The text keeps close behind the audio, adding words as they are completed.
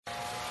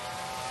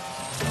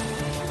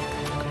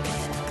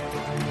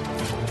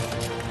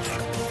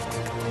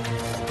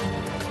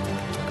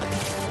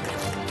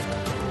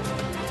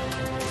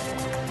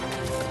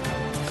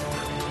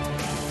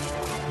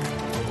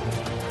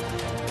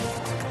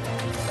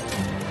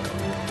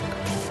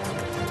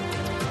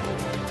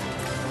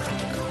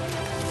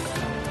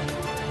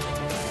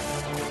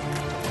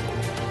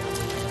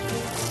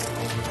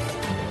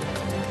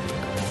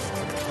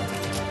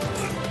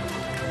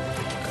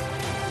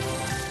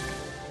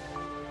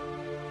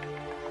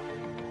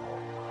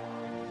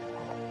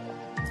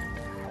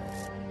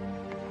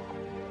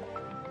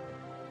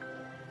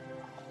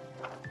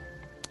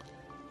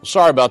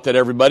Sorry about that,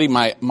 everybody.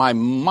 My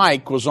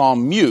mic was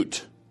on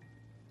mute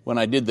when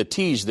I did the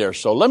tease there.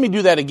 So let me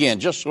do that again,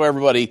 just so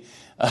everybody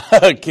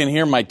can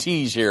hear my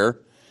tease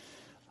here.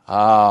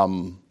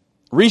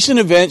 Recent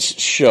events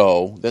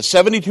show that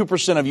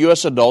 72% of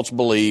U.S. adults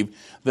believe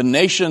the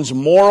nation's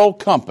moral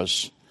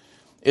compass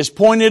is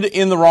pointed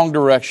in the wrong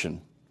direction,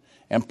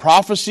 and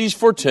prophecies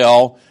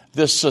foretell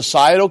this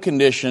societal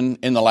condition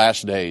in the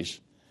last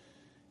days.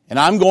 And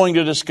I'm going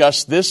to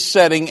discuss this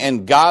setting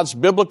and God's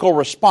biblical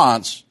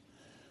response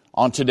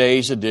on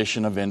today's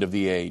edition of End of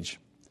the Age.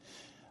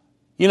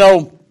 You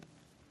know,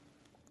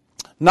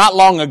 not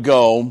long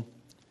ago,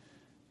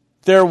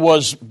 there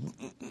was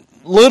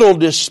little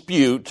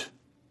dispute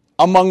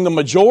among the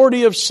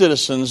majority of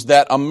citizens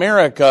that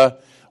America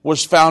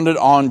was founded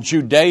on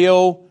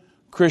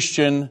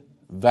Judeo-Christian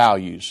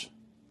values.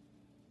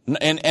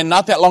 And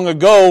not that long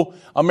ago,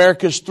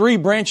 America's three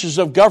branches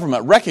of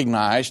government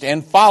recognized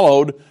and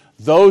followed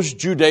those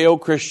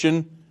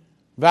Judeo-Christian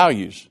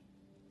values.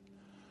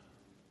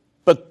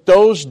 But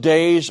those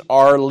days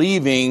are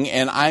leaving,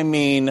 and I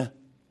mean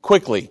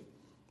quickly.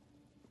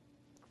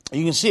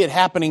 You can see it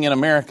happening in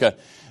America.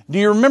 Do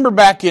you remember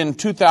back in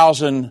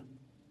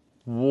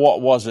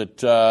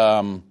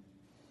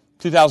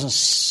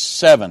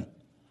 2007,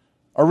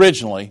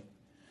 originally,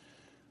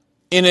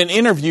 in an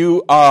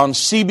interview on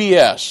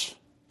CBS,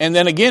 and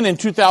then again in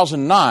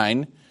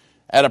 2009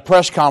 at a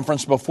press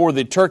conference before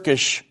the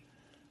Turkish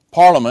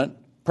Parliament,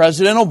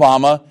 President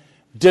Obama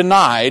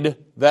denied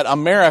that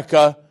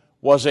America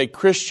was a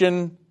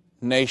Christian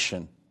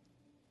nation.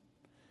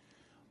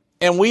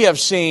 And we have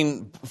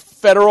seen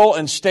federal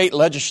and state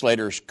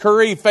legislators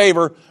curry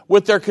favor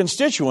with their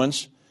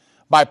constituents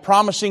by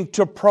promising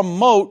to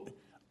promote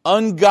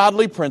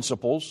ungodly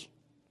principles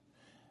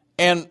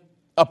and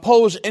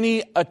oppose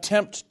any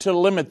attempt to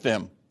limit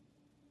them.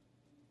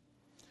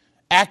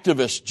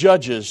 Activists,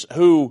 judges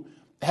who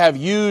have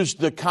used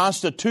the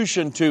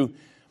Constitution to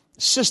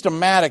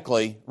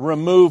systematically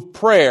remove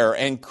prayer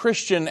and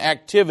Christian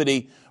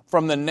activity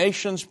from the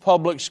nation's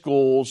public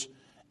schools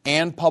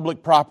and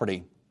public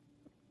property.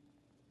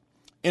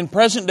 In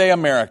present-day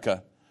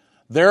America,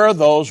 there are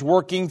those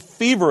working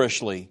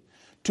feverishly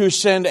to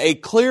send a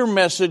clear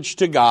message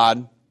to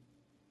God,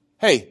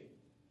 hey,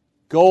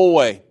 go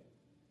away,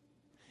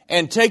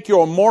 and take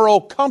your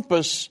moral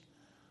compass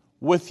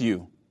with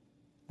you.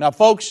 Now,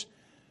 folks,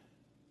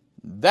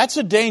 that's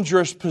a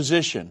dangerous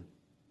position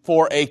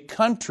for a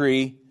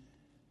country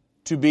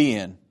to be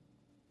in.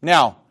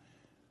 Now,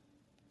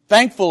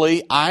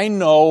 thankfully, I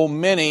know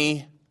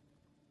many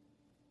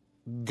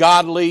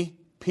godly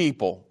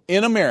people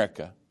in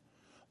America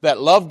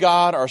that love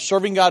God, are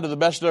serving God to the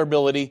best of their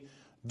ability,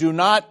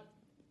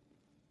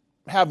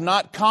 have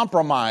not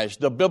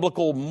compromised the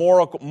biblical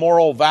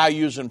moral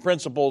values and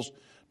principles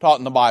taught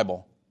in the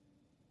Bible.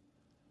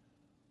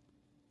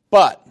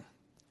 But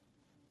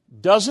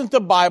doesn't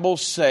the Bible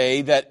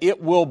say that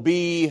it will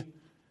be,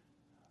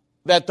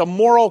 that the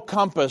moral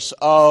compass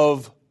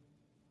of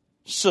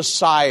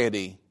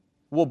society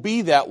will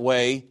be that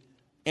way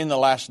in the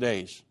last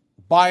days,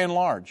 by and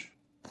large?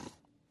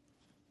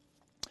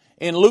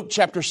 In Luke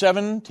chapter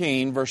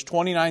 17, verse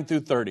 29 through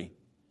 30,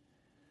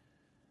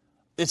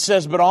 it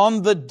says, "But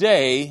on the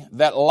day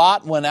that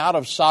Lot went out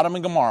of Sodom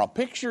and Gomorrah,"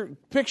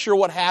 picture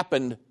what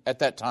happened at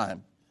that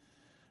time.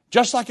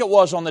 Just like it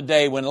was on the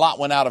day when Lot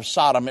went out of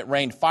Sodom, it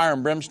rained fire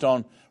and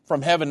brimstone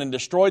from heaven and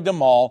destroyed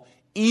them all.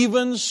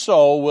 Even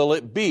so will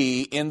it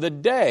be in the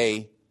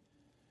day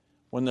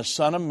when the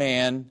Son of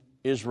Man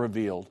is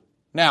revealed.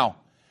 Now,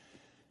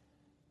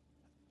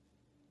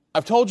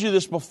 I've told you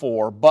this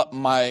before, but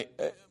my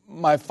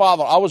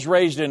father, I was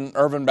raised in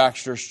Irvin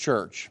Baxter's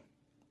church.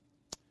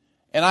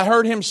 And I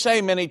heard him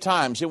say many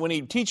times that when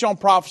he'd teach on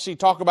prophecy,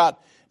 talk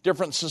about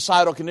different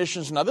societal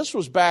conditions. Now, this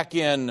was back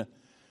in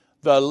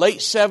the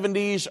late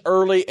 70s,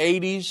 early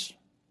 80s.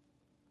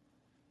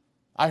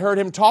 I heard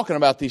him talking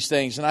about these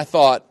things, and I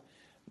thought,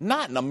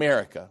 not in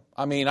America.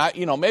 I mean,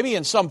 maybe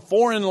in some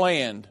foreign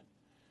land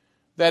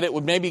that it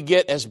would maybe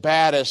get as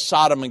bad as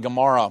Sodom and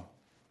Gomorrah.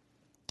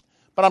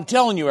 But I'm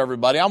telling you,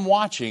 everybody, I'm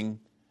watching,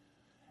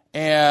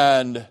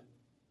 and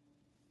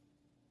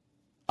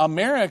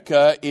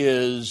America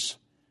is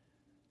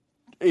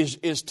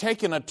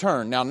taking a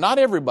turn. Now, not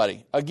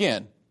everybody,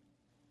 again,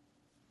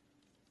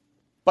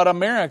 but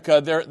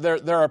America,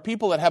 there are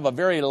people that have a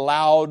very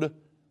loud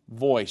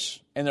voice,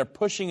 and they're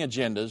pushing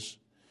agendas.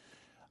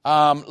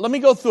 Let me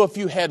go through a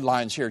few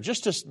headlines here,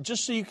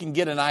 just so you can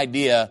get an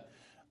idea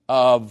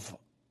of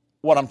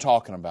what I'm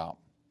talking about.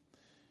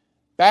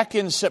 Back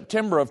in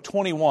September of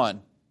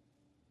 21,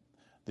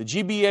 the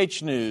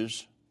GBH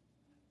News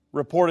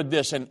reported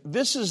this, and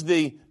this is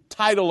the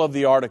title of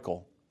the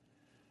article: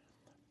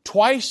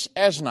 "Twice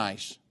as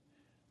nice,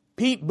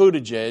 Pete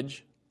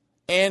Buttigieg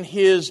and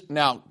his,"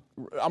 now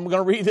I'm going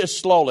to read this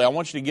slowly, I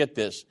want you to get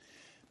this.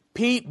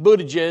 "Pete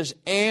Buttigieg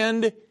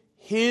and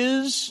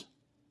his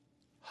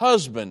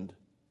husband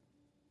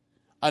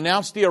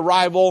announced the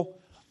arrival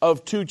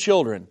of 2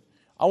 children."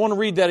 I want to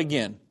read that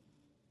again.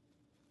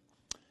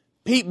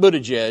 Pete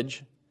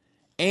Buttigieg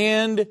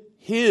and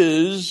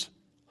his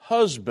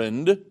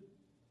husband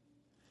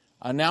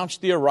announced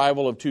the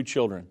arrival of 2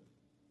 children.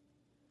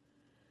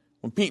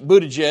 When Pete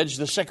Buttigieg,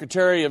 the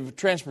Secretary of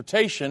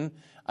Transportation,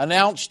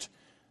 announced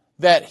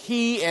that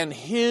he and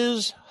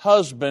his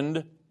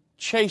husband,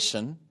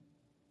 Chasen,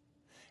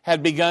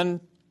 had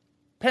become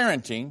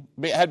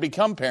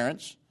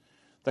parents,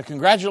 the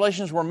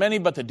congratulations were many,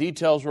 but the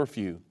details were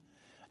few.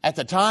 At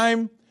the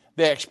time,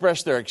 they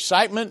expressed their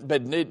excitement,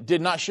 but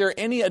did not share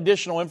any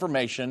additional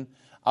information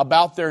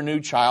about their new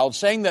child,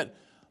 saying that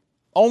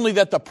only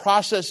that the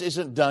process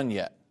isn't done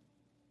yet.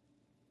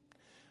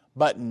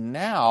 But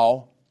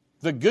now,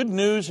 the good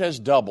news has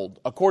doubled,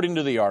 according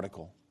to the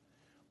article.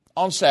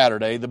 On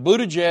Saturday, the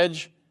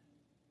Buttigieg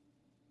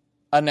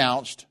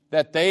announced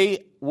that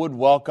they would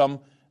welcome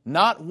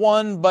not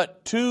 1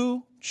 but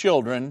 2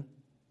 children,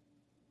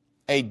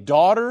 a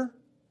daughter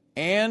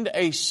and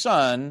a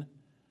son,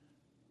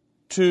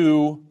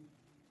 to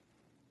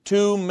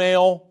 2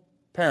 male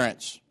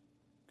parents.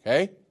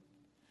 Okay?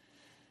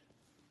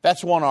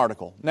 That's one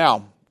article.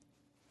 Now,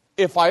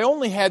 if I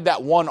only had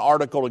that one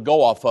article to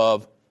go off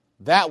of,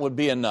 that would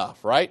be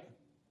enough, right?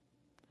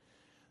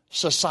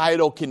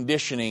 Societal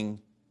conditioning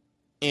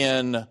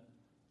in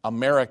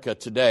America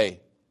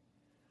today.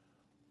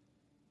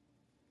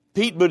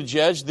 Pete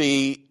Buttigieg,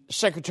 the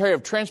Secretary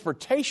of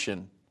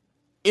Transportation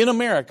in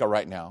America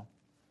right now,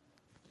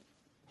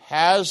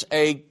 has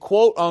a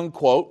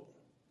quote-unquote,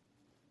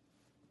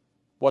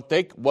 what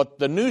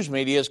the news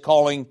media is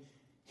calling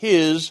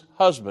his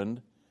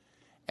husband,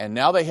 and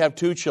now they have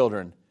 2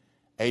 children,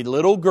 a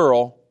little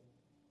girl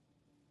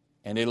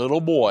and a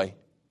little boy,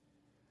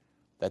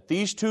 that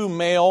these 2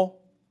 male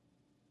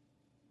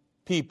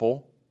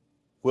people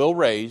will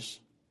raise.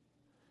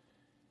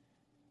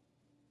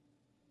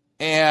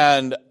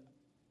 And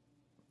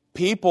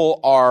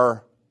people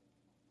are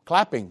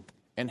clapping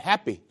and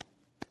happy.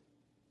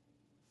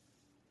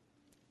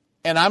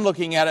 And I'm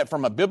looking at it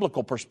from a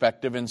biblical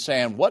perspective and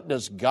saying, what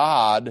does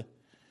God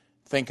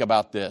think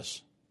about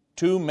this?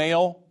 2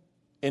 male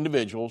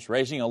individuals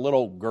raising a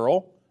little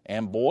girl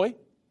and boy.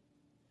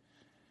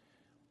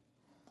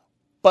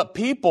 But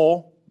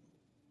people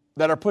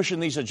that are pushing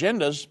these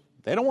agendas,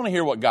 they don't want to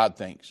hear what God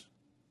thinks.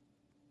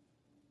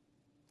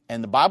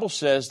 And the Bible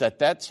says that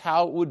that's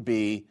how it would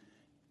be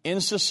in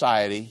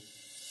society.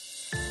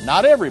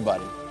 Not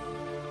everybody,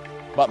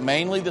 but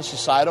mainly the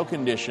societal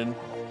condition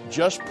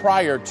just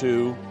prior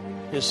to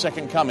His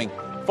second coming.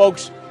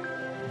 Folks,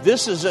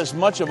 this is as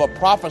much of a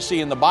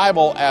prophecy in the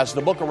Bible as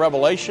the book of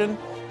Revelation,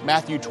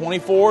 Matthew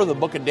 24, the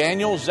book of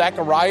Daniel,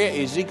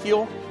 Zechariah,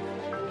 Ezekiel.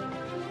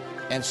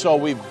 And so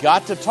we've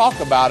got to talk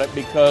about it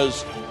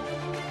because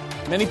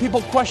many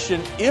people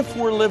question if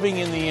we're living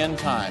in the end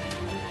time.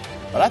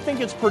 But I think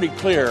it's pretty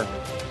clear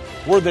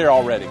we're there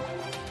already.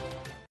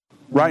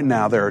 Right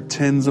now, there are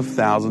tens of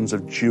thousands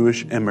of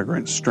Jewish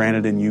immigrants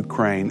stranded in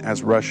Ukraine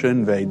as Russia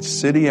invades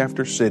city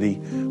after city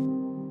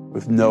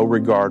with no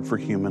regard for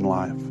human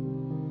life.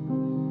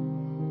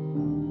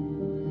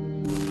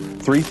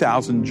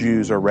 3,000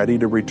 Jews are ready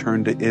to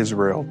return to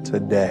Israel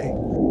today.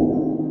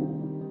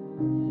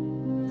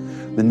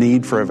 The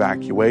need for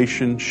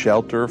evacuation,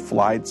 shelter,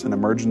 flights, and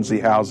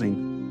emergency housing,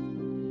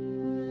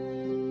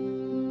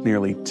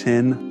 nearly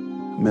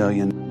 $10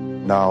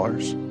 million.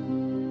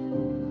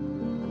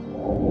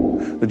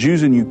 The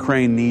Jews in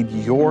Ukraine need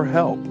your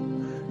help.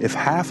 If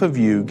half of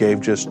you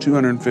gave just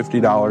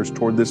 $250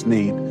 toward this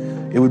need,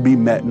 it would be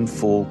met in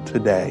full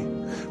today.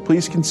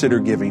 Please consider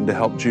giving to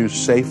help Jews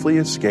safely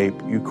escape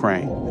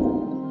Ukraine.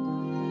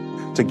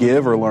 To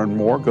give or learn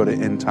more, go to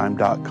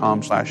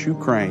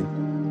endtime.com/Ukraine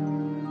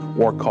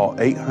or call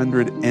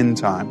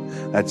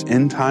 800-ENDTIME. That's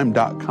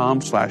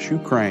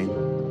endtime.com/Ukraine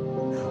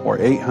or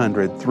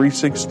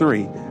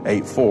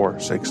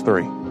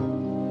 800-363-8463.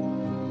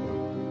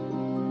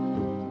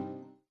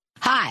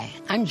 Hi,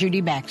 I'm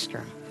Judy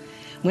Baxter.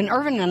 When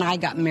Irvin and I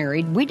got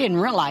married, we didn't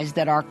realize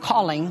that our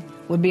calling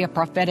would be a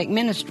prophetic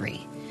ministry.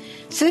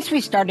 Since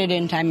we started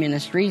End Time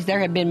Ministries,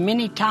 there have been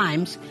many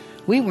times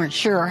we weren't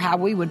sure how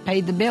we would pay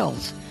the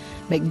bills,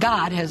 but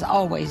God has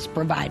always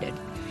provided.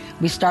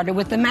 We started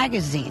with a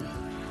magazine,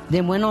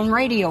 then went on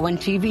radio and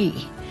TV,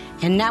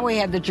 and now we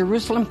have the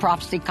Jerusalem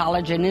Prophecy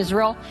College in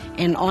Israel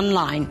and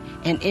online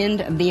and End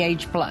of the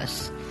Age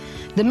Plus.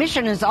 The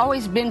mission has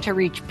always been to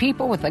reach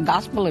people with the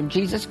gospel of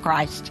Jesus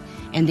Christ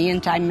and the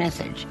end time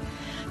message.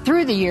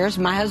 Through the years,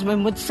 my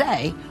husband would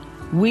say,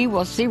 we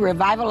will see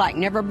revival like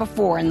never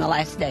before in the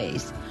last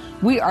days.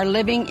 We are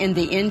living in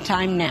the end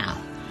time now.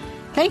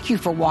 Thank you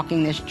for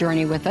walking this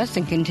journey with us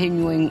and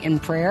continuing in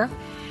prayer.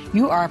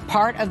 You are a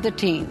part of the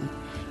team.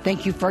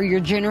 Thank you for your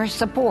generous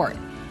support.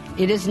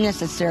 It is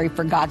necessary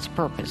for God's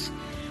purpose.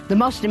 The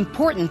most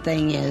important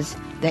thing is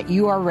that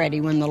you are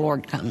ready when the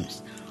Lord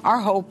comes. Our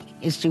hope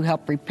is to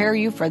help prepare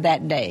you for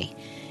that day.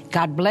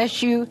 God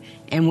bless you,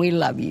 and we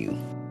love you.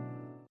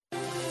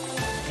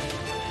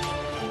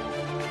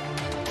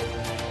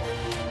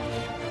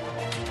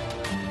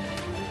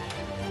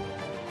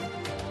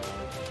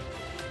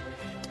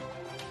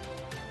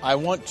 I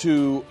want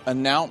to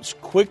announce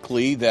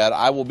quickly that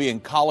I will be in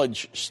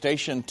College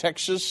Station,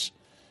 Texas,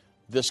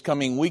 This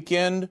coming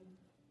weekend,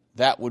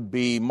 that would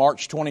be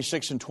March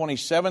 26th and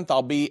 27th,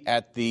 I'll be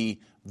at the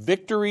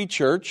Victory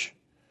Church,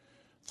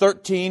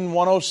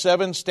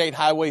 13107 State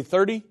Highway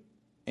 30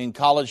 in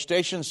College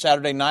Station.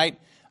 Saturday night,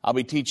 I'll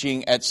be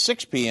teaching at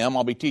 6 p.m.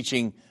 I'll be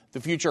teaching The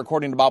Future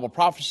According to Bible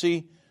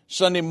Prophecy.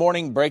 Sunday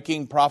morning,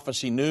 Breaking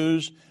Prophecy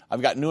News.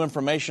 I've got new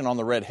information on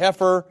the red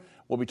heifer.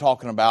 We'll be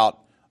talking about,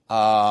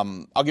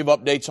 I'll give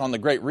updates on the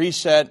Great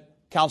Reset,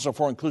 Council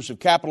for Inclusive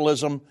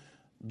Capitalism,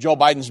 Joe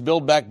Biden's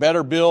Build Back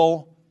Better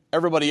bill,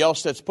 everybody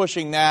else that's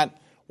pushing that,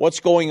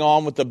 what's going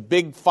on with the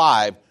Big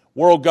Five,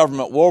 world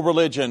government, world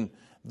religion,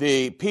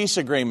 the peace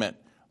agreement,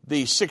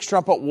 the Sixth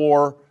Trumpet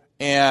War,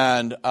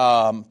 and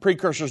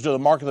precursors to the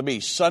Mark of the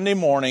Beast. Sunday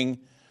morning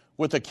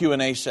with a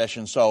Q&A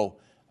session. So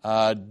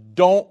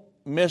don't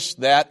miss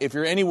that. If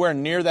you're anywhere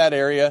near that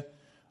area,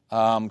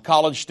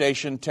 College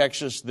Station,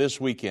 Texas, this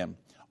weekend.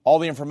 All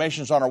the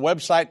information is on our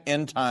website,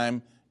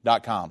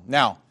 endtime.com.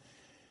 Now,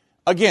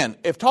 again,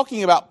 if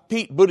talking about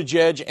Pete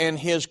Buttigieg and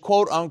his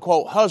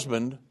quote-unquote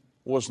husband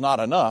was not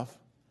enough,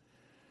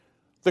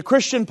 the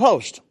Christian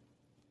Post,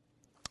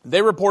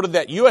 they reported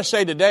that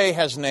USA Today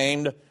has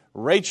named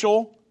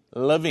Rachel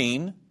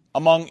Levine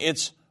among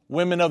its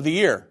Women of the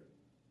Year.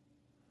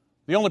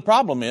 The only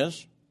problem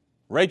is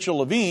Rachel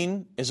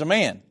Levine is a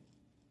man.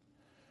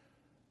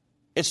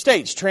 It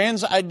states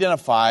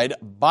trans-identified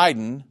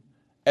Biden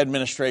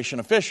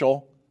administration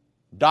official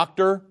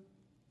Dr.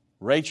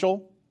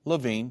 Rachel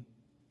Levine,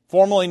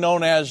 formerly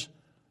known as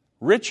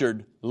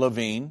Richard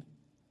Levine,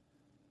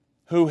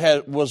 who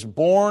was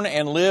born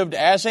and lived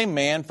as a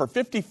man for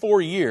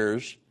 54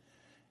 years,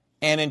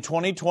 and in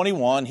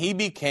 2021 he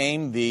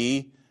became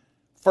the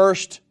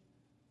first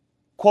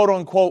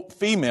quote-unquote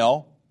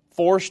female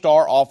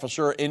four-star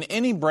officer in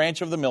any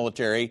branch of the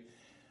military.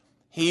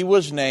 He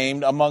was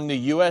named among the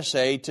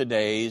USA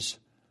Today's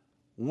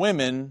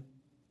Women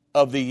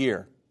of the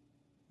Year.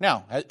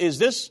 Now, is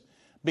this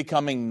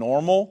becoming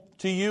normal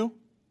to you?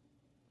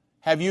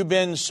 Have you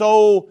been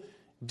so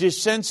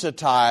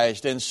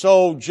desensitized and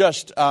so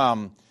just,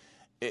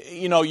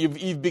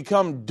 you've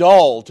become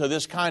dull to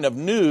this kind of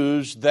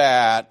news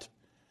that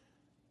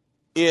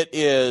it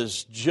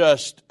is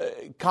just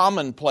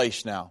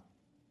commonplace now?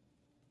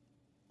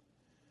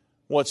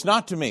 Well, it's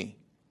not to me.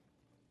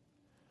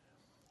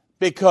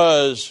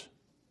 Because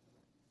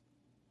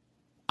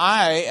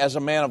I, as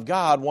a man of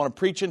God, want to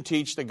preach and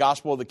teach the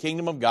gospel of the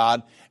kingdom of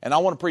God, and I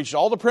want to preach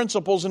all the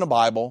principles in the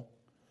Bible,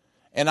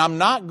 and I'm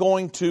not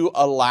going to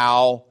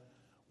allow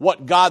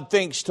what God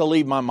thinks to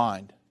lead my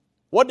mind.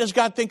 What does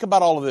God think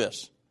about all of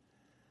this?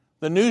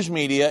 The news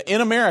media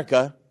in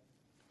America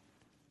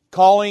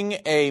calling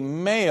a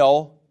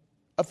male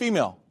a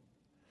female.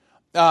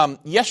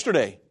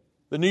 Yesterday,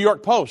 the New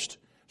York Post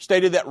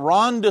stated that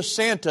Ron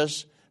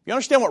DeSantis, if you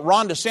understand what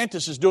Ron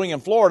DeSantis is doing in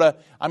Florida,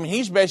 I mean,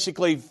 he's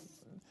basically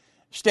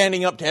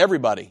standing up to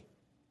everybody.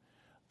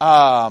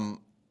 Ron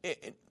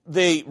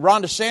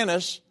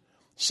DeSantis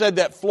said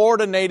that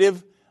Florida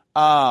native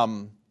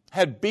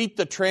had beat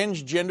the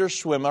transgender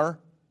swimmer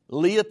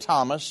Leah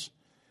Thomas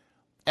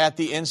at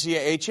the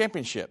NCAA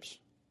championships.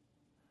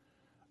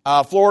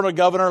 Florida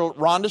Governor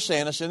Ron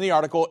DeSantis, in the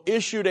article,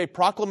 issued a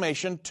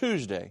proclamation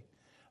Tuesday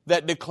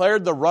that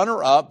declared the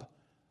runner-up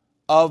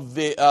of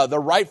the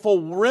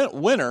rightful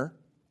winner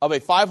of a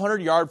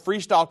 500-yard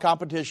freestyle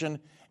competition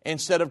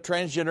instead of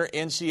transgender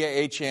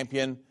NCAA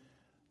champion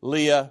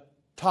Leah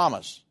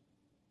Thomas.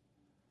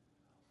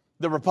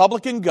 The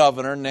Republican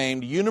governor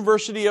named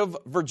University of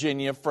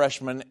Virginia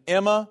freshman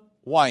Emma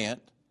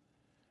Wyant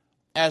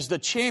as the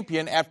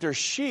champion after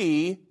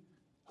she,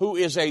 who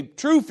is a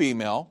true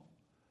female,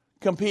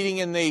 competing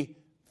in the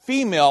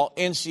female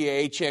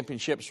NCAA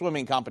championship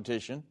swimming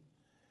competition,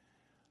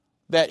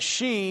 that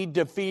she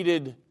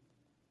defeated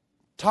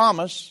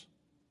Thomas,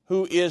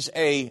 who is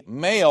a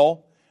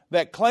male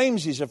that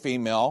claims he's a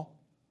female.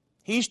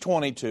 He's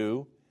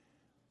 22.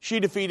 She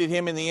defeated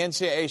him in the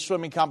NCAA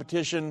swimming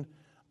competition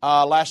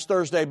last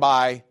Thursday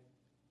by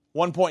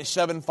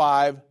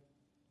 1.75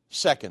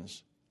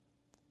 seconds.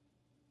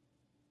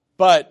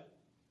 But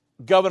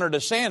Governor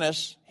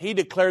DeSantis, he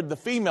declared the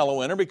female a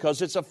winner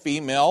because it's a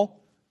female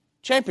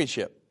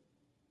championship.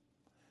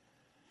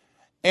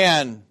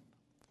 And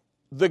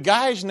the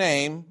guy's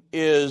name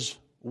is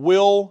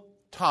Will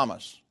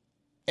Thomas,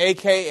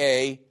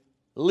 a.k.a.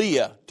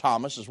 Leah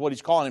Thomas is what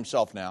he's calling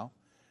himself now.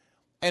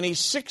 And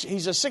he's a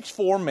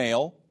 6'4"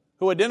 male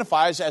who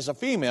identifies as a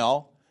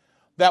female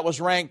that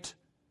was ranked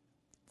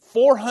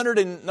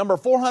number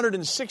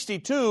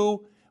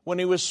 462 when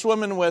he was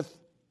swimming with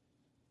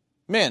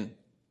men.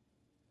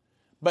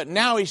 But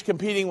now he's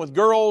competing with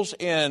girls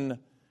in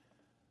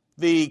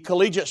the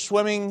collegiate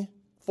swimming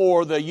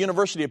for the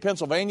University of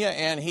Pennsylvania,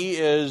 and he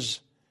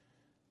is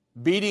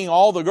beating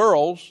all the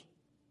girls.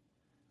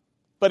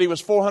 But he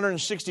was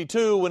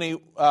 462 when he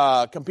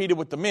competed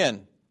with the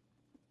men.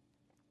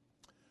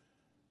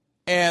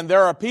 And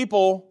there are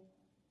people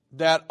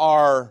that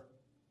are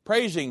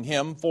praising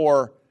him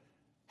for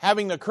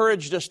having the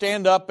courage to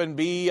stand up and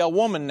be a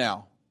woman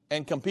now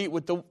and compete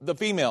with the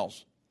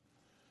females.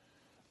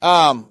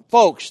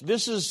 Folks,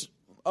 this is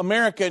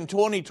America in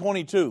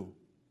 2022.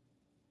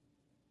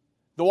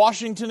 The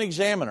Washington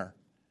Examiner.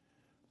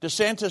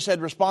 DeSantis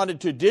had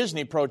responded to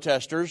Disney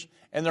protesters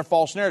and their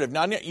false narrative.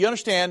 Now, you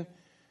understand,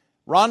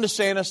 Ron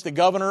DeSantis, the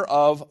governor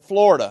of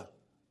Florida.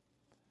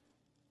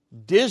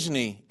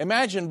 Disney,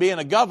 imagine being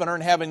a governor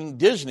and having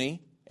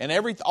Disney and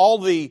all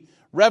the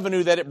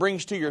revenue that it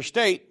brings to your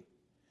state,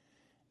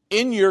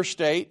 in your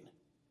state,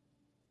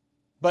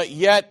 but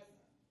yet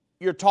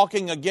you're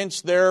talking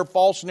against their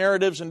false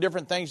narratives and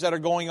different things that are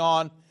going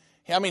on.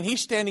 I mean,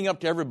 he's standing up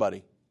to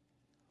everybody.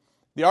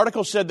 The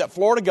article said that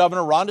Florida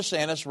Governor Ron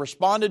DeSantis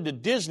responded to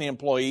Disney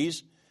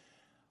employees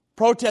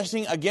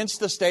protesting against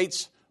the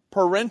state's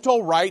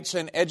Parental Rights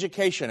and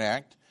Education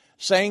Act,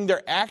 saying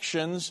their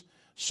actions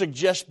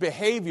suggest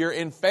behavior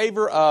in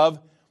favor of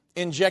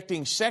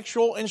injecting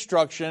sexual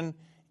instruction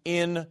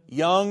in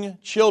young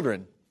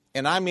children.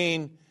 And I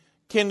mean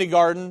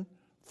kindergarten,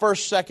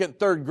 first, second,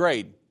 third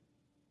grade.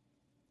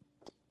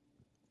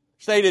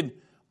 Stated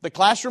the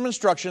classroom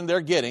instruction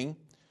they're getting,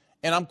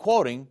 and I'm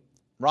quoting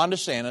Ron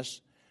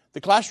DeSantis,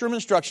 the classroom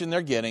instruction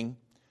they're getting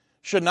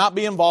should not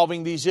be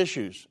involving these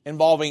issues,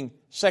 involving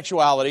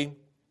sexuality,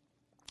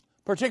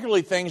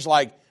 particularly things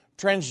like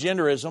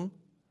transgenderism,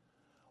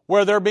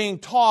 where they're being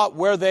taught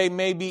where they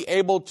may be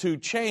able to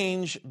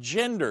change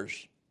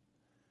genders.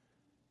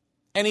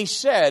 And he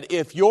said,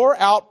 if you're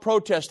out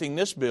protesting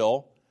this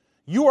bill,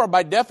 you are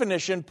by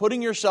definition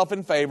putting yourself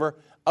in favor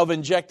of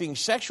injecting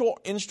sexual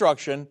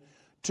instruction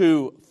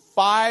to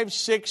 5,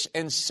 6,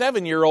 and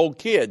 7-year-old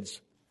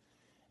kids.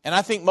 And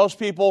I think most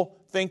people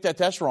think that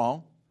that's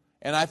wrong.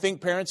 And I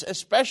think parents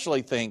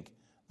especially think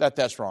that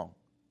that's wrong.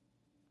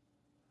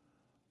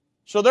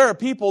 So there are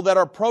people that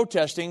are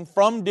protesting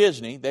from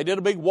Disney. They did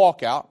a big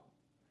walkout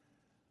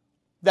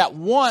that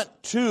want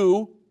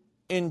to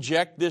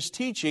inject this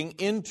teaching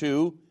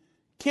into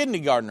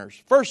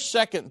kindergartners, first,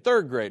 second,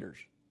 third graders.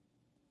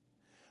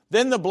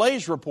 Then the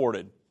Blaze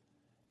reported,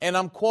 and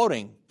I'm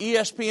quoting,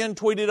 ESPN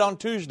tweeted on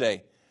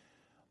Tuesday,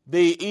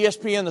 the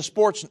ESPN, the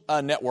sports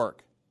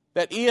network,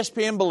 that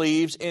ESPN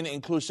believes in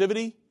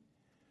inclusivity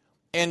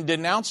and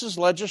denounces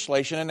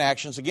legislation and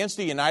actions against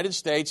the United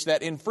States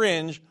that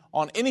infringe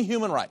on any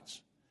human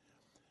rights.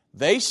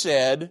 They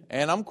said,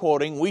 and I'm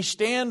quoting, we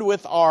stand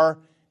with our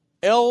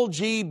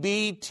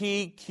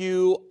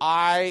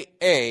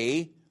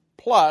LGBTQIA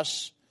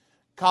plus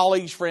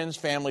colleagues, friends,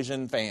 families,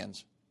 and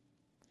fans.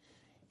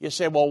 You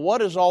say, well, what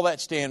does all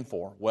that stand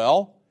for?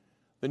 Well,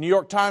 the New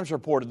York Times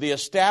reported the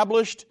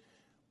established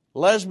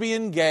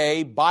lesbian,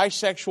 gay,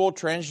 bisexual,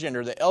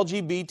 transgender, the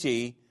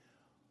LGBT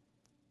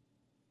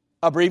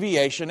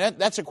abbreviation,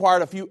 that's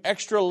acquired a few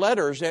extra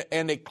letters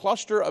and a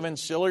cluster of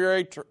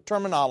ancillary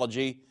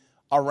terminology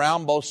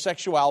around both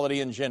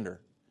sexuality and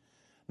gender.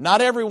 Not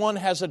everyone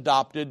has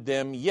adopted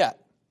them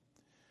yet.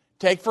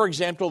 Take, for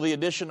example, the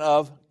addition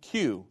of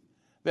Q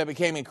that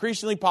became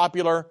increasingly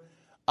popular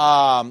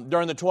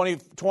during the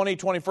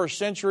 21st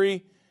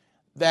century,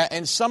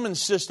 and some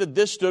insisted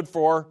this stood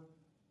for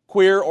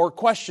queer or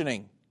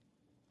questioning.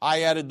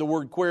 I added the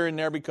word queer in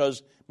there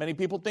because many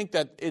people think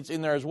that it's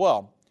in there as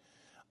well.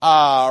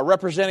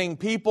 Representing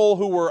people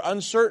who were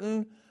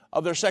uncertain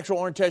of their sexual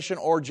orientation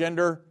or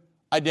gender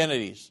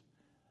identities.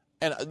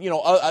 And,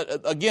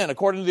 again,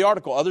 according to the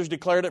article, others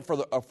declared it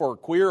for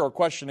queer or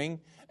questioning,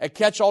 a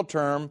catch-all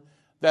term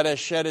that has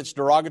shed its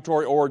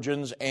derogatory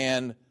origins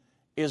and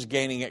is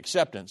gaining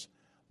acceptance.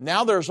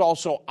 Now there's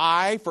also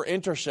I for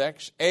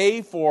intersex,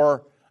 A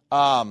for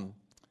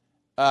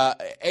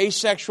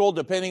asexual,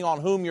 depending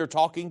on whom you're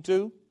talking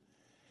to,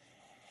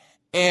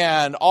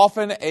 and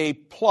often a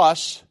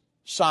plus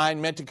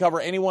sign meant to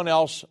cover anyone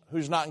else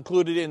who's not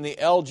included in the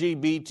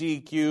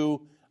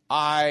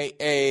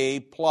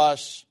LGBTQIA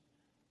plus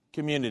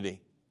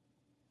community.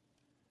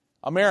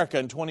 America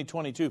in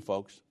 2022,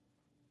 folks.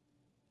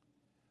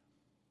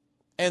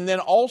 And then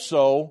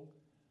also,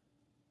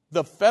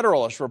 the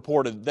Federalist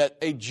reported that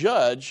a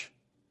judge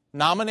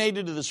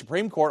nominated to the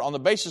Supreme Court on the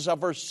basis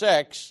of her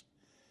sex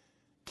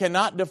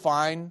cannot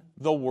define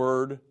the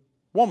word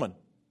woman.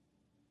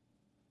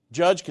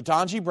 Judge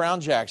Ketanji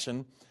Brown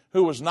Jackson,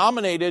 who was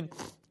nominated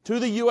to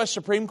the U.S.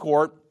 Supreme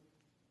Court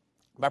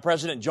by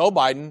President Joe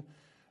Biden,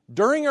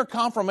 during her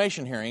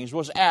confirmation hearings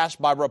was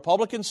asked by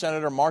Republican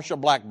Senator Marsha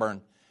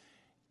Blackburn,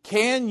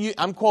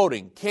 I'm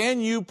quoting, can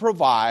you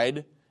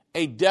provide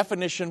a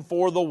definition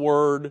for the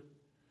word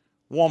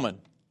woman?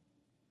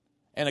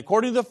 And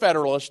according to the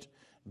Federalist,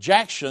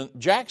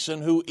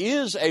 Jackson, who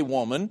is a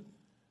woman,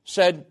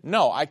 said,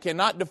 no, I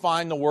cannot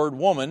define the word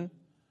woman.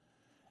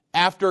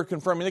 After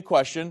confirming the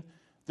question,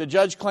 the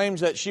judge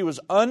claims that she was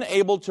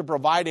unable to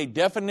provide a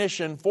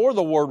definition for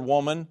the word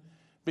woman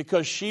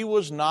because she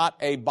was not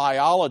a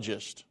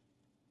biologist.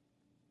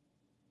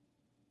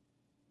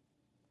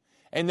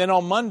 And then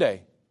on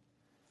Monday,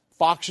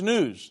 Fox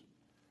News,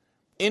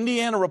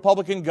 Indiana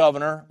Republican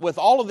governor, with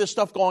all of this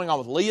stuff going on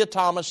with Leah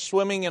Thomas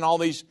swimming in all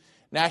these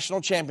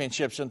national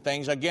championships and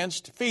things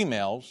against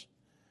females,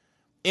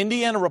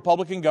 Indiana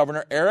Republican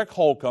Governor Eric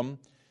Holcomb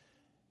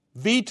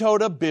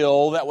vetoed a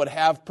bill that would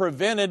have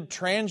prevented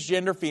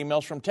transgender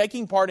females from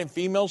taking part in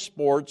female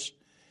sports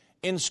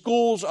in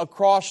schools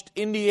across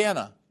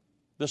Indiana,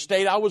 the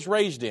state I was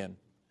raised in,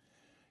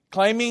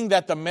 claiming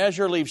that the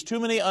measure leaves too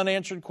many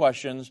unanswered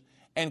questions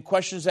and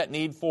questions that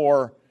need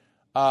for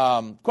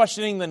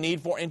questioning the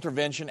need for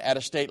intervention at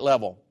a state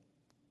level.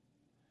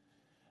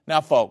 Now,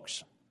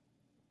 folks,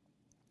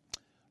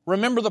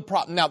 remember the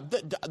problem.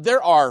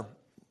 Now,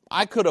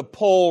 I could have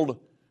pulled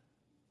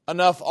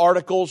enough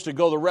articles to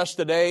go the rest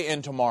of the day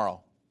and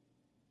tomorrow.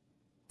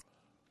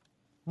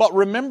 But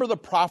remember the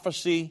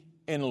prophecy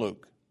in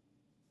Luke.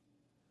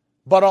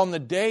 But on the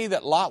day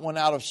that Lot went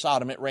out of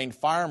Sodom, it rained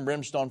fire and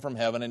brimstone from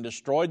heaven and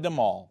destroyed them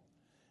all.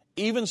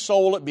 Even so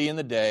will it be in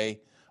the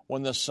day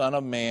when the Son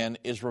of Man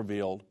is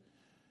revealed.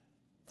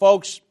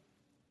 Folks,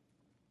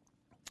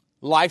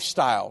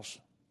 lifestyles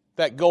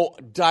that go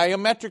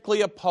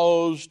diametrically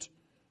opposed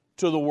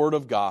to the Word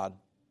of God.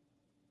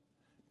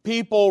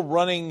 People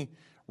running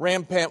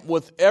rampant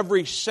with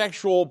every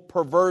sexual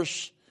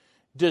perverse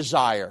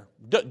desire.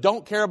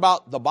 Don't care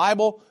about the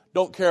Bible,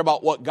 don't care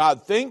about what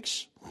God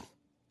thinks.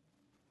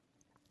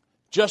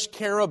 Just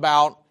care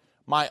about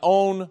my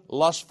own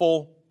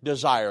lustful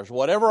desires.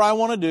 Whatever I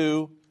want to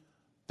do,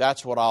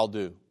 that's what I'll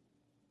do.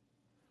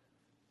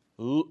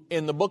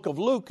 In the book of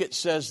Luke, it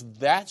says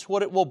that's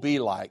what it will be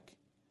like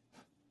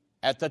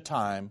at the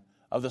time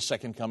of the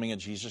second coming of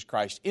Jesus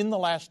Christ in the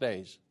last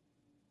days.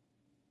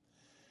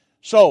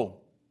 So,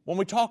 when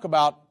we talk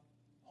about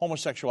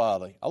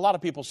homosexuality, a lot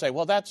of people say,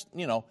 well, that's,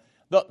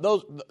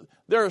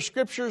 there are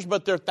scriptures,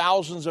 but they're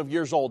thousands of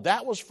years old.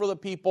 That was for the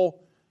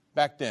people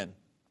back then.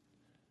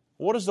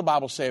 What does the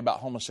Bible say about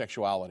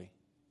homosexuality?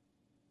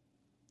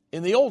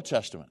 In the Old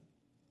Testament,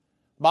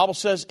 the Bible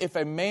says, if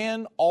a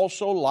man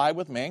also lie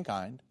with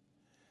mankind,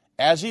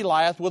 as he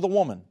lieth with a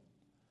woman,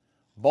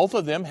 both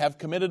of them have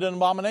committed an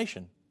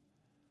abomination.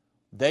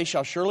 They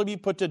shall surely be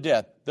put to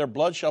death. Their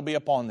blood shall be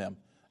upon them.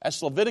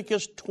 That's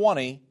Leviticus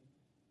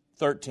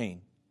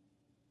 20:13.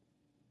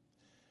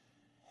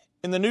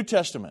 In the New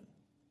Testament,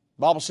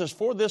 the Bible says,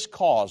 for this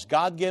cause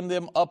God gave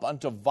them up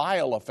unto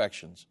vile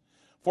affections.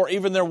 For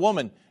even their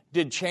woman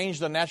did change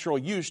the natural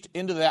use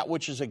into that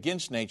which is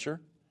against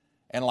nature.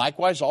 And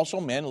likewise also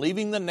men,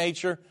 leaving the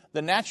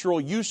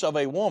natural use of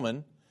a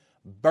woman,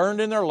 burned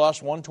in their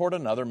lust one toward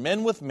another,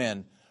 men with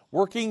men,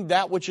 working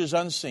that which is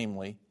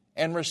unseemly,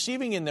 and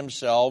receiving in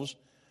themselves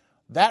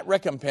that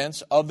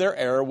recompense of their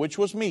error which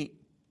was meet.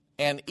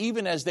 And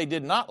even as they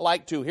did not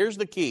like to, here's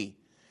the key,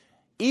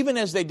 even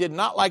as they did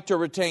not like to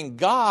retain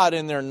God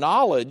in their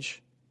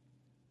knowledge,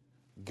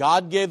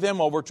 God gave them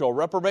over to a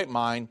reprobate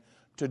mind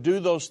to do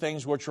those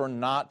things which were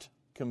not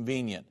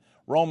convenient.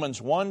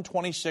 Romans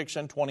 1:26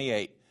 and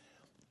 28.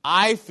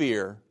 I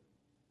fear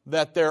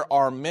that there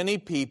are many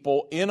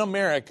people in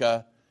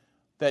America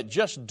that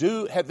just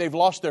they've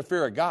lost their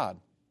fear of God.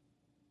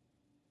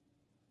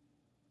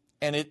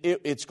 And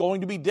it's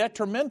going to be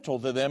detrimental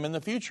to them in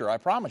the future, I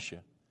promise you.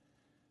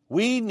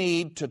 We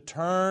need to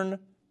turn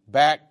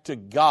back to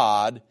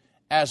God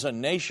as a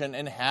nation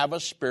and have a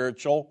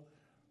spiritual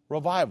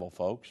revival,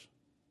 folks.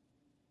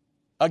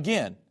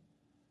 Again,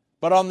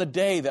 but on the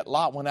day that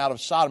Lot went out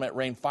of Sodom, it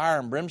rained fire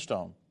and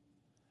brimstone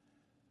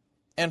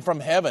and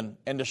from heaven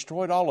and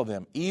destroyed all of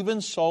them.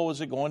 Even so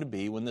is it going to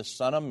be when the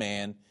Son of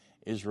Man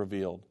is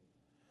revealed.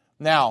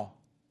 Now,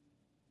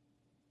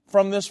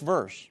 from this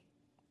verse,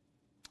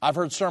 I've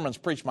heard sermons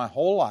preached my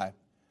whole life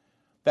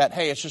that,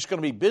 hey, it's just going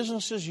to be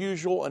business as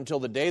usual until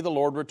the day the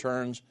Lord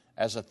returns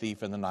as a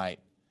thief in the night.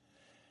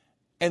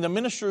 And the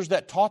ministers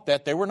that taught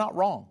that, they were not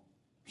wrong.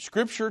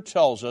 Scripture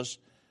tells us,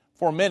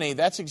 for many,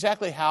 that's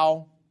exactly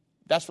how,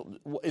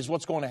 is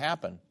what's going to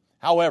happen.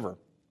 However,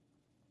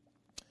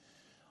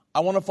 I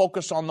want to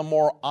focus on the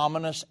more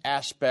ominous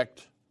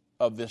aspect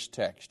of this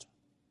text.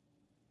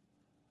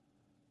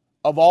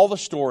 Of all the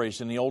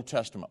stories in the Old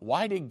Testament,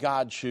 why did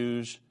God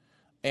choose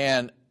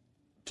and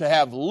to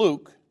have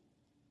Luke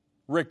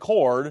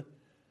record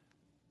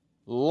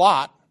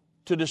Lot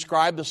to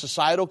describe the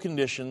societal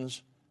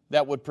conditions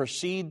that would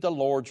precede the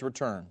Lord's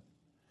return?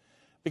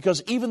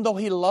 Because even though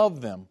he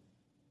loved them,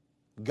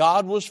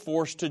 God was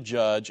forced to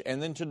judge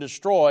and then to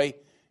destroy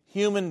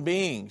human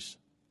beings.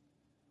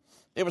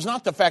 It was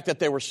not the fact that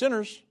they were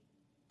sinners.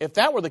 If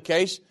that were the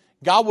case,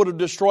 God would have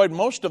destroyed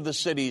most of the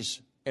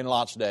cities in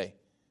Lot's day.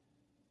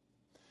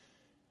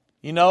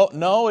 No,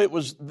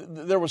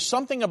 there was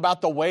something about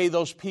the way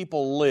those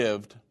people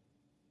lived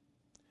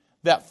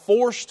that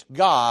forced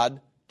God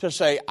to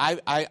say,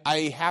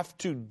 I have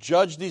to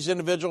judge these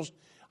individuals.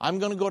 I'm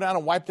going to go down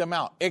and wipe them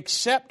out.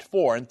 Except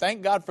for, and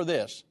thank God for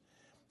this,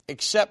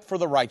 except for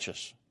the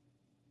righteous.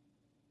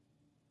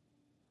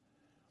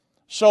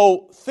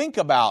 So think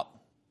about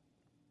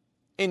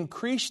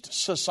increased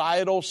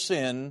societal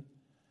sin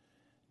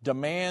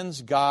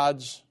demands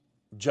God's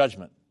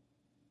judgment.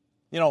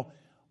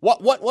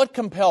 What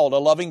compelled a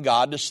loving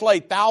God to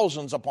slay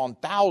thousands upon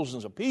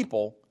thousands of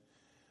people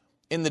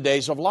in the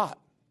days of Lot?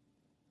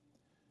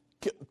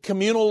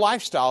 Communal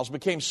lifestyles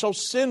became so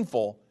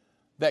sinful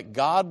that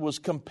God was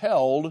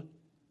compelled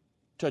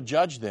to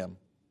judge them.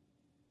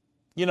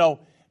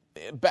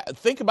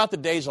 Think about the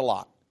days of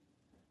Lot.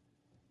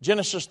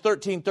 Genesis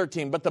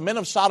 13:13. But the men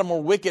of Sodom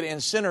were wicked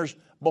and sinners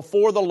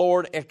before the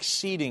Lord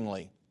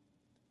exceedingly.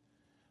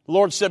 The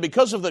Lord said,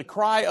 because of the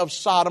cry of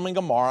Sodom and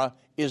Gomorrah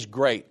is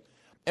great,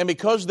 and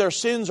because their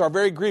sins are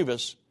very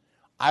grievous,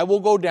 I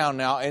will go down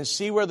now and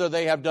see whether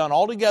they have done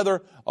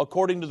altogether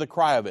according to the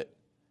cry of it,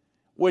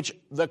 which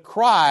the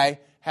cry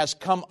has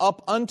come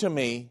up unto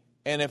me,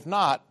 and if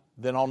not,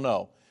 then I'll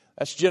know.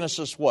 That's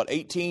Genesis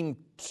 18,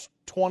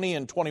 20,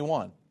 and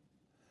 21.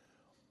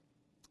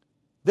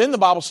 Then the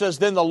Bible says,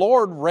 then the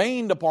Lord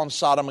rained upon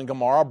Sodom and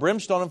Gomorrah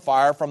brimstone and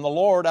fire from the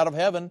Lord out of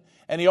heaven,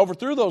 and he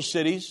overthrew those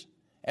cities,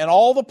 and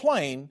all the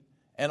plain,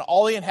 and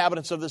all the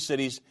inhabitants of the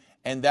cities,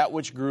 and that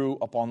which grew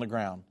upon the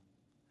ground.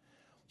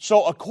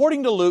 So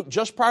according to Luke,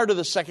 just prior to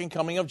the second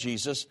coming of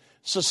Jesus,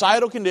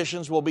 societal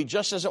conditions will be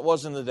just as it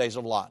was in the days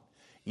of Lot.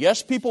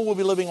 Yes, people will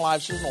be living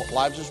lives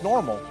as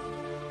normal,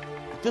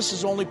 but this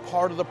is only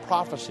part of the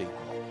prophecy.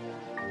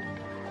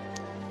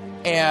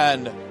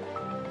 And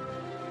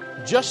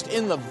just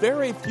in the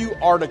very few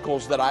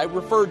articles that I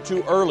referred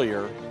to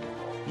earlier,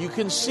 you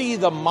can see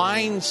the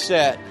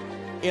mindset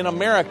in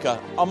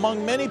America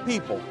among many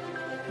people,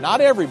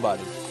 not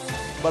everybody,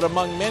 but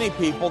among many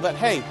people that,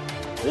 hey,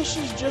 this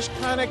is just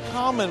kind of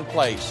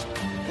commonplace.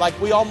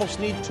 Like we almost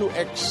need to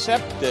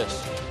accept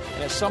this.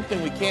 And it's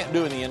something we can't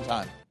do in the end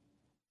time.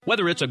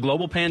 Whether it's a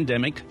global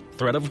pandemic,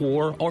 threat of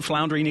war, or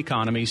floundering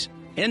economies,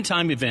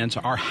 end-time events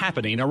are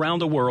happening around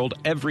the world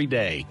every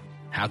day.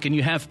 How can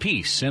you have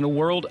peace in a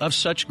world of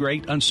such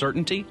great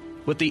uncertainty?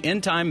 With the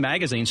End Time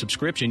Magazine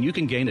subscription, you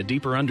can gain a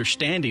deeper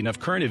understanding of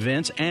current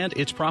events and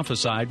its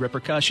prophesied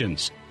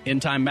repercussions.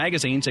 End Time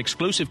Magazine's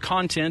exclusive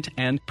content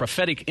and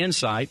prophetic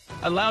insight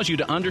allows you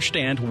to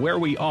understand where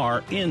we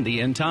are in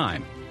the end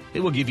time.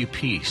 It will give you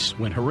peace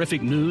when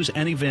horrific news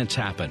and events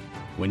happen.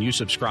 When you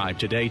subscribe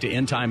today to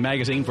End Time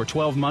Magazine for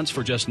 12 months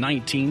for just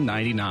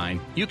 $19.99,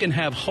 you can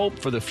have hope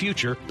for the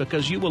future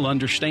because you will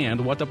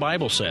understand what the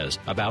Bible says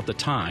about the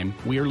time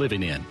we are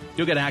living in.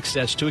 You'll get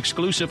access to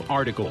exclusive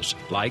articles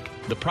like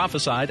the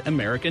Prophesied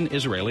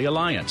American-Israeli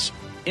Alliance,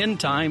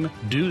 End Time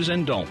Do's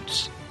and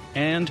Don'ts,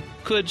 and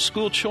Could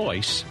School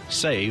Choice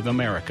Save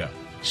America?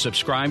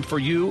 Subscribe for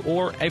you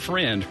or a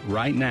friend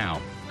right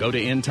now. Go to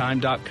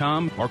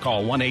endtime.com or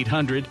call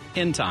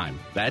 1-800-END-TIME.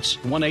 That's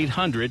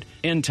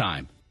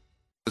 1-800-END-TIME.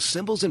 The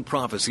symbols and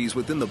prophecies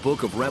within the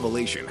book of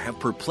Revelation have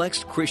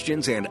perplexed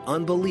Christians and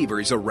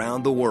unbelievers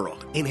around the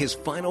world. In his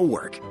final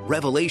work,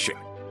 Revelation,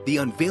 The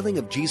Unveiling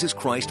of Jesus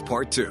Christ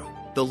Part 2,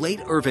 the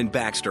late Irvin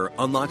Baxter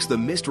unlocks the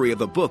mystery of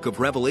the book of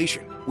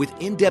Revelation with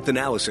in-depth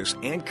analysis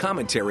and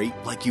commentary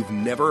like you've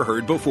never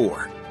heard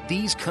before.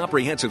 These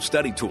comprehensive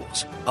study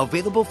tools,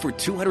 available for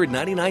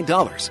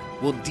 $299,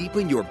 will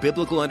deepen your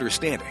biblical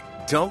understanding.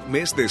 Don't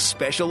miss this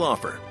special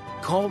offer.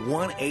 Call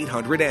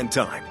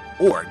 1-800-END-TIME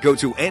or go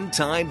to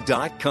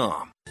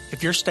endtime.com.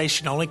 If your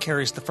station only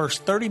carries the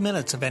first 30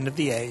 minutes of End of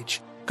the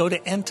Age, go to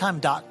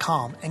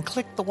endtime.com and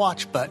click the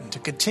watch button to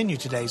continue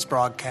today's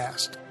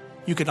broadcast.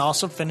 You can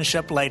also finish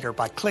up later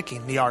by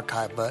clicking the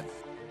archive button.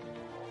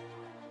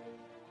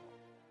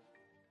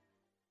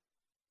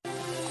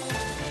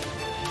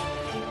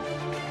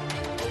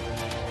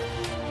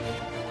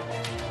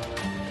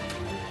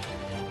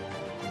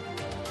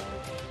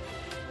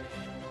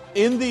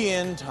 In the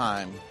end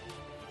time,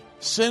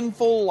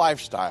 sinful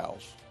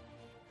lifestyles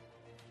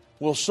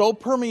will so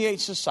permeate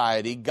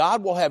society,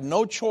 God will have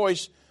no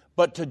choice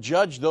but to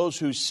judge those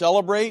who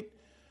celebrate,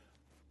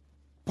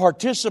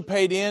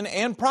 participate in,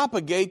 and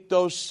propagate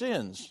those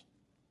sins.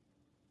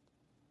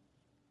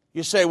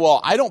 You say,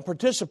 well, I don't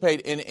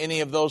participate in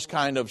any of those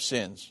kind of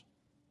sins.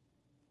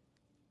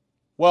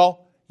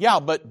 Well,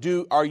 yeah, but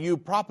are you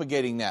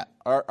propagating that?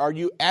 Are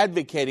you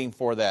advocating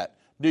for that?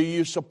 Do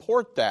you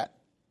support that?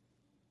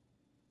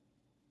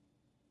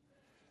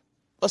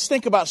 Let's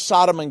think about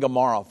Sodom and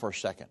Gomorrah for a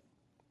second.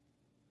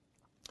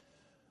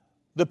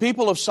 The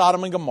people of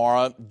Sodom and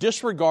Gomorrah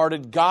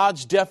disregarded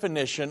God's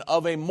definition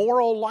of a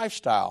moral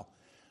lifestyle.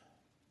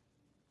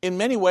 In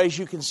many ways,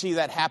 you can see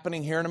that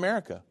happening here in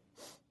America.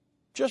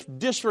 Just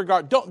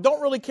disregard.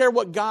 Don't really care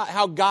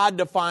how God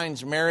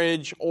defines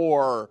marriage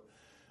or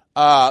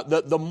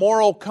the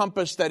moral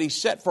compass that He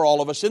set for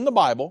all of us in the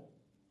Bible.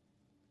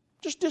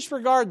 Just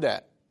disregard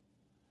that.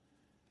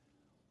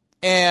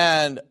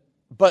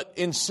 But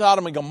in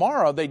Sodom and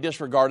Gomorrah, they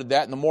disregarded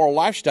that in the moral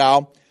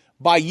lifestyle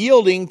by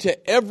yielding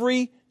to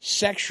every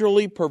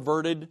sexually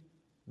perverted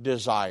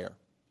desire.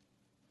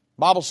 The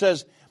Bible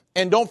says,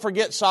 and don't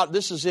forget,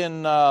 this is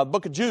in the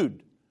book of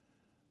Jude,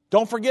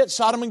 don't forget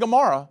Sodom and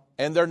Gomorrah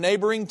and their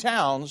neighboring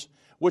towns,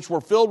 which were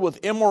filled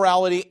with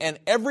immorality and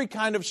every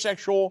kind of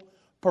sexual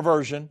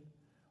perversion.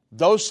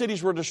 Those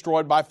cities were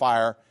destroyed by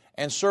fire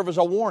and serve as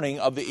a warning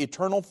of the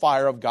eternal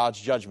fire of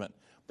God's judgment.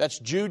 That's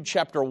Jude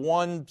chapter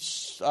 1,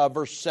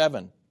 verse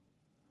 7.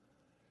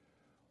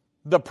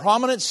 The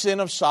prominent sin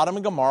of Sodom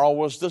and Gomorrah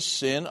was the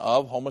sin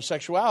of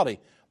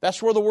homosexuality.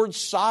 That's where the word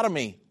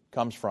sodomy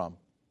comes from.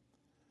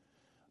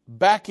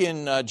 Back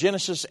in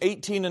Genesis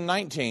 18 and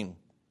 19,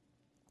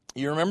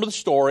 you remember the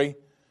story.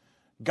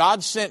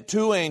 God sent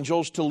two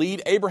angels to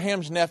lead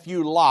Abraham's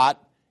nephew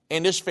Lot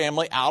and his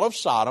family out of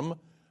Sodom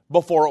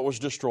before it was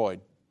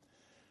destroyed.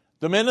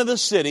 The men of the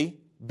city,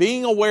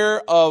 being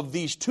aware of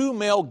these two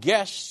male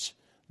guests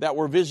that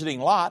were visiting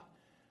Lot,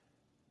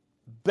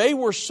 they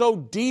were so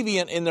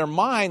deviant in their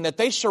mind that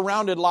they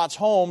surrounded Lot's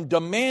home,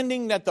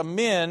 demanding that the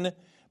men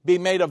be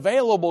made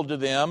available to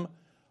them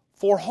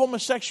for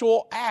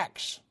homosexual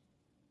acts.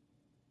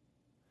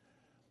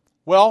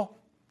 Well,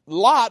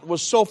 Lot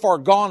was so far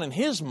gone in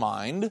his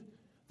mind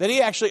that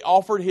he actually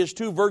offered his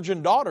 2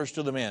 virgin daughters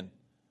to the men.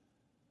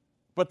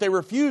 But they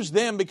refused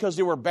them because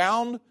they were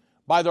bound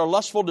by their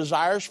lustful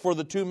desires for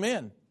the 2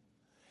 men.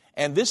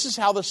 And this is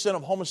how the sin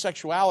of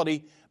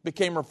homosexuality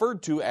became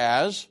referred to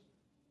as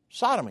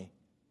sodomy.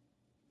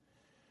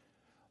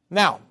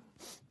 Now,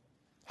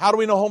 how do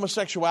we know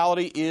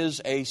homosexuality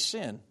is a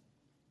sin?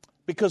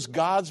 Because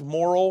God's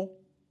moral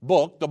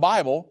book, the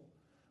Bible,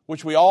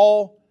 which we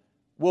all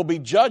will be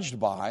judged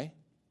by,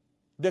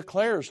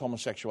 declares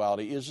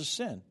homosexuality is a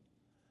sin.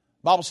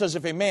 The Bible says,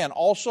 if a man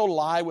also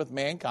lie with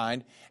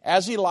mankind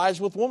as he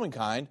lies with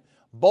womankind,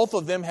 both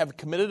of them have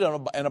committed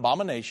an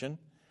abomination,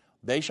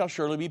 they shall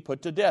surely be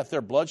put to death.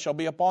 Their blood shall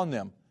be upon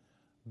them.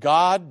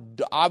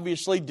 God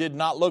obviously did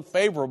not look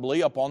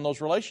favorably upon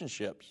those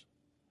relationships.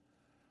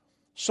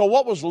 So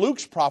what was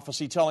Luke's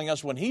prophecy telling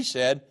us when he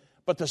said,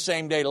 but the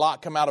same day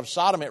Lot come out of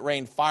Sodom, it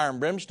rained fire and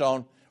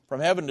brimstone from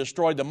heaven,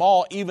 destroyed them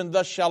all, even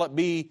thus shall it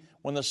be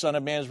when the Son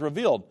of Man is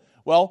revealed.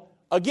 Well,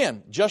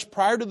 again, just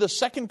prior to the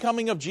second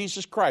coming of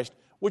Jesus Christ,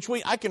 which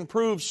I can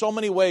prove so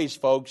many ways,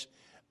 folks.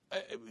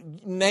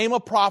 Name a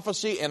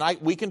prophecy, and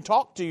we can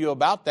talk to you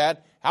about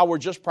that, how we're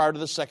just prior to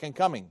the second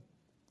coming.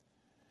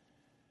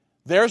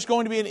 There's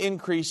going to be an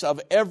increase of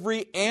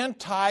every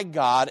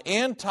anti-God,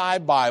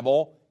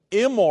 anti-Bible,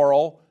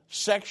 immoral,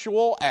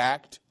 sexual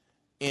act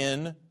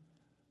in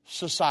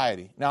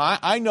society. Now,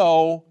 I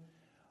know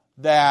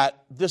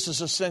that this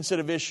is a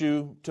sensitive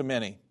issue to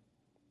many.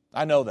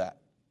 I know that.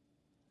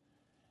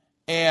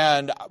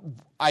 And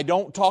I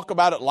don't talk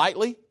about it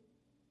lightly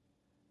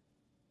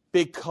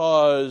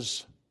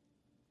because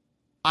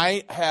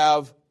I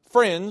have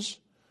friends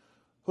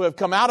who have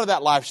come out of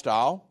that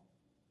lifestyle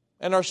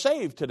and are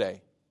saved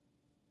today.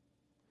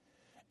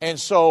 And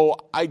so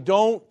I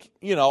don't,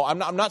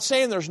 I'm not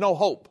saying there's no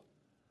hope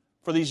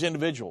for these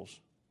individuals,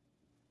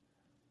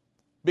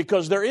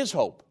 because there is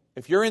hope.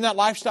 If you're in that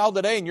lifestyle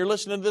today and you're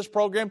listening to this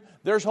program,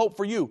 there's hope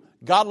for you.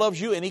 God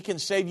loves you and He can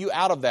save you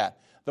out of that.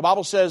 The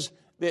Bible says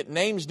it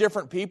names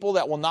different people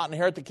that will not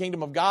inherit the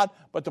kingdom of God,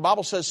 but the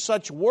Bible says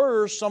such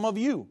were some of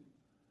you.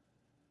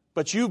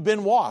 But you've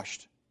been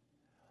washed.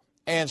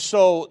 And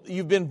so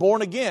you've been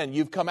born again.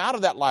 You've come out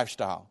of that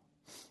lifestyle.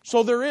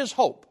 So there is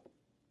hope.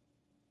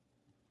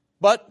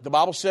 But the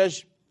Bible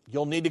says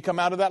you'll need to come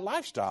out of that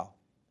lifestyle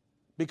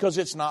because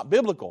it's not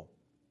biblical.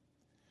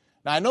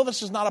 Now, I know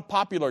this is not a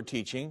popular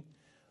teaching,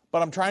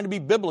 but I'm trying to be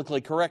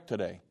biblically correct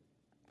today.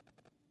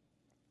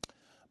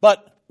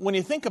 But when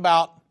you think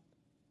about,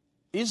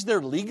 is there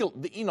legal,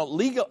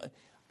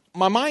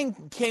 my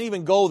mind can't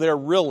even go there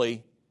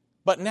really,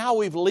 but now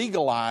we've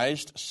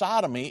legalized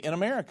sodomy in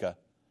America.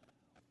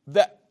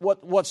 That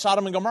what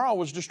Sodom and Gomorrah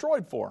was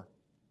destroyed for.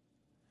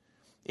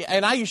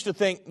 And I used to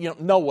think,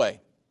 no way.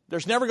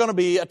 There's never going to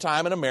be a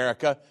time in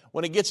America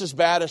when it gets as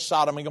bad as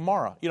Sodom and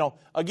Gomorrah.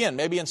 Again,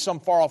 maybe in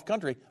some far-off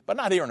country, but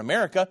not here in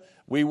America.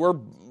 We're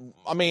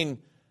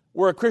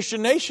a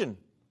Christian nation.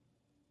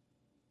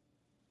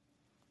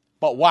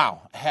 But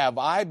wow, have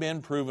I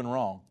been proven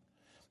wrong.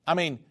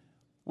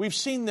 We've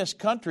seen this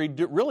country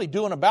really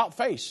do an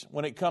about-face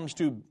when it comes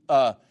to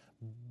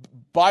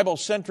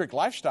Bible-centric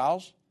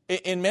lifestyles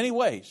in many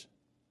ways.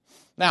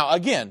 Now,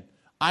 again,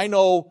 I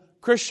know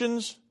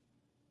Christians,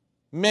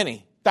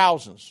 many,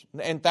 thousands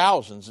and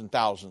thousands and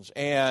thousands,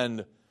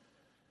 and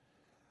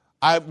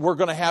we're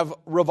going to have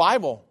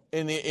revival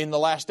in the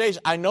last days.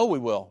 I know we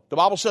will. The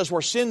Bible says,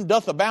 where sin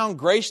doth abound,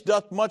 grace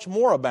doth much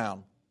more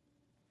abound.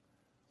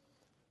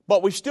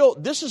 But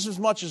this is as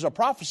much as a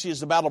prophecy as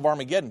the Battle of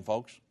Armageddon,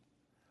 folks.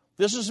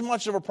 This is as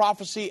much of a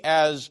prophecy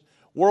as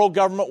world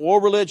government,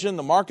 world religion,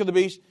 the mark of the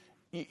beast.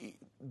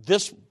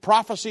 This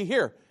prophecy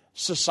here,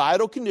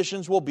 societal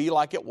conditions will be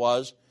like it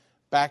was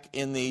back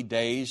in the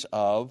days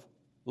of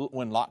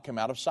when Lot came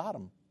out of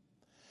Sodom.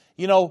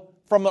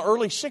 From the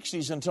early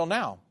 60s until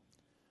now,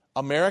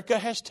 America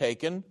has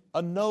taken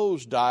a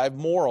nosedive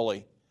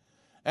morally.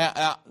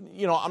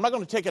 I'm not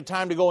going to take a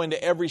time to go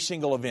into every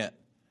single event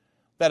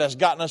that has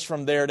gotten us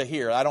from there to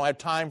here. I don't have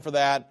time for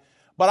that.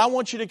 But I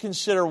want you to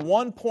consider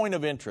one point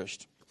of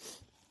interest.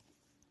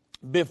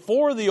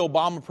 Before the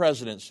Obama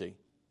presidency,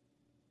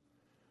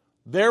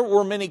 there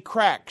were many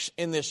cracks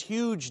in this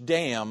huge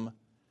dam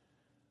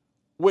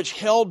which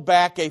held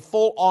back a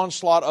full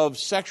onslaught of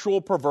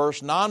sexual,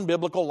 perverse,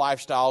 non-biblical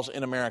lifestyles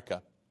in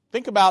America.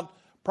 Think about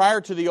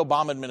prior to the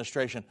Obama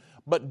administration.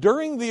 But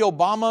during President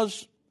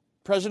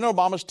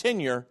Obama's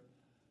tenure,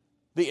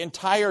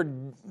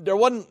 there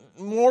wasn't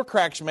more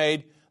cracks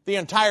made, the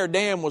entire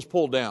dam was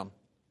pulled down.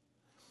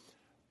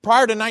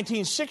 Prior to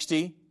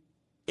 1960,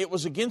 it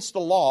was against the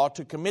law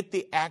to commit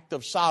the act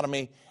of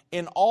sodomy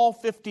in all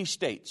 50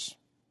 states.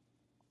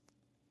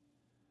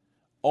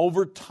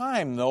 Over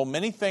time, though,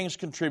 many things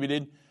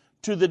contributed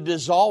to the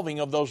dissolving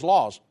of those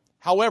laws.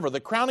 However, the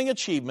crowning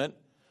achievement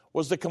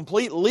was the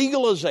complete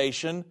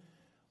legalization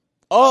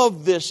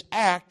of this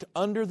act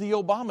under the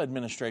Obama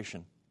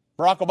administration.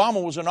 Barack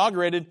Obama was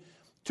inaugurated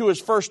to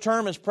his first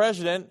term as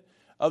president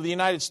of the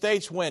United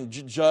States when?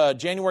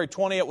 January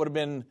 20, it would have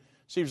been,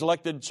 he was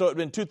elected, so it would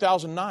have been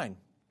 2009.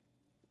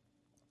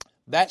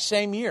 That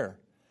same year,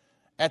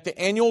 at the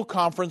annual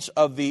conference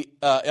of the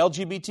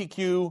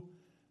LGBTQ,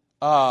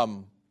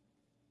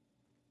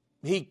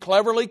 he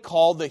cleverly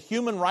called the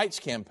Human Rights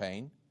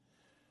Campaign,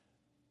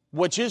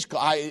 which is,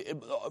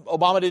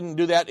 Obama didn't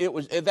do that,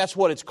 that's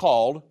what it's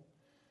called.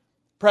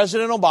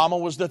 President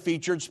Obama was the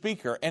featured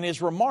speaker, and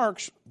his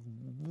remarks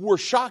were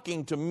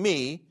shocking to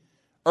me,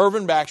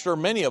 Irvin Baxter,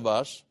 many of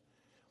us.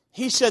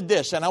 He said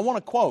this, and I want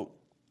to quote.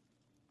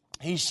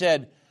 He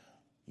said,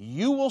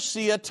 "You will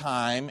see a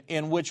time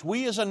in which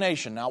we as a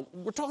nation," now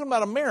we're talking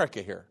about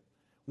America here,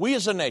 we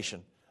as a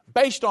nation,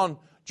 based on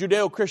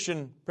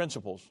Judeo-Christian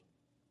principles.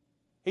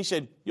 He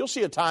said, "You'll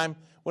see a time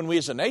when we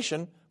as a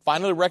nation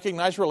finally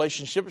recognize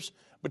relationships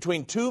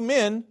between two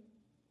men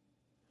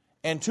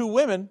and two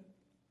women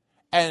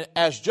and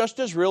as just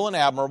as real and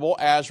admirable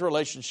as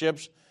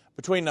relationships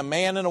between a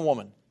man and a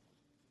woman."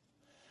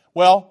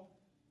 Well,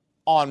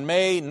 on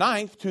May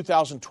 9th,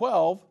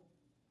 2012,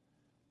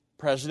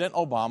 President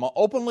Obama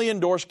openly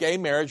endorsed gay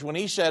marriage when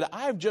he said,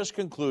 "I've just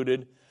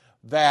concluded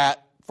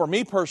that, for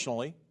me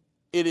personally,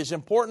 it is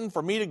important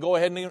for me to go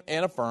ahead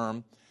and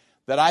affirm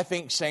that I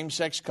think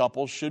same-sex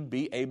couples should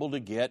be able to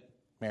get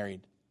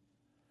married."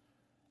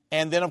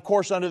 And then, of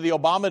course, under the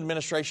Obama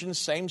administration,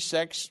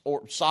 same-sex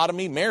or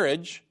sodomy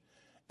marriage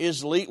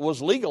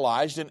was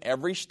legalized in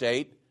every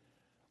state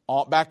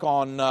back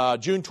on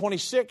June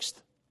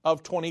 26th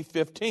of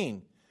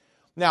 2015.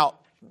 Now,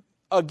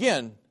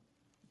 again,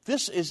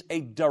 this is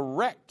a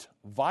direct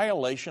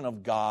violation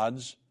of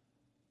God's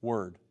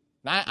Word.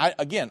 Now,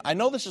 I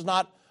know this is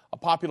not a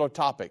popular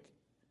topic,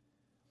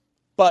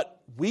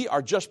 but we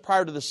are just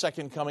prior to the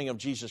second coming of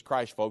Jesus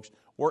Christ, folks.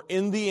 We're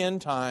in the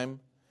end time,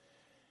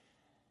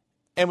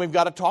 and we've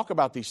got to talk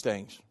about these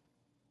things.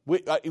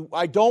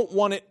 I don't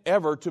want it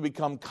ever to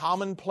become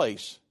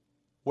commonplace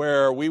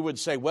where we would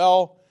say,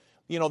 well,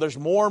 you know, there's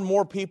more and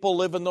more people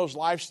living those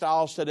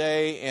lifestyles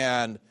today,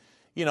 and,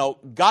 you know,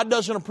 God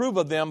doesn't approve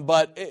of them,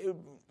 but,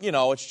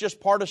 it's just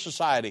part of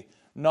society.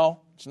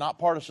 No, it's not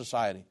part of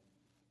society.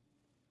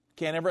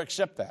 Can't ever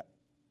accept that.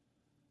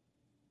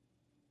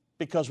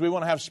 Because we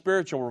want to have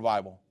spiritual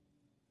revival,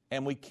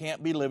 and we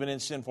can't be living in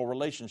sinful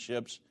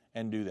relationships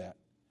and do that.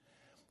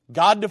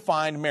 God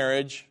defined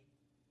marriage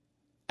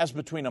as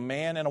between a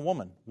man and a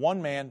woman.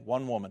 One man,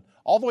 one woman.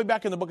 All the way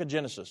back in the book of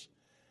Genesis.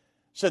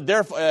 Said,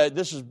 therefore,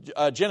 this is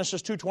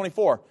Genesis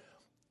 2:24.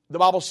 The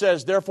Bible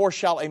says, "Therefore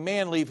shall a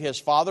man leave his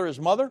father, his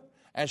mother,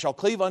 and shall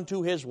cleave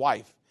unto his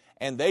wife,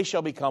 and they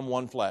shall become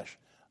one flesh."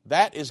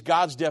 That is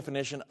God's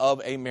definition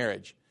of a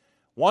marriage.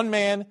 One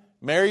man,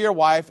 marry your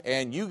wife,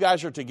 and you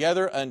guys are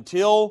together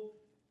until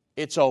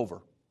it's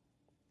over.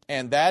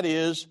 And that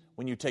is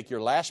when you take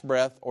your last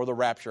breath or the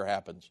rapture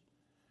happens.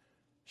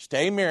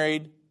 Stay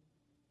married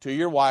to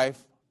your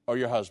wife or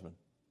your husband.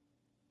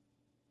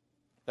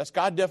 That's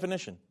God's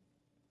definition.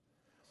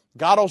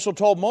 God also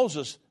told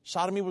Moses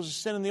sodomy was a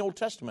sin in the Old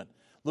Testament.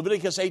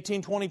 Leviticus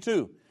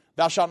 18:22,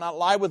 "Thou shalt not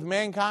lie with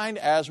mankind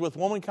as with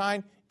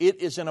womankind, it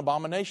is an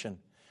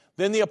abomination."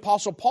 Then the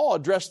Apostle Paul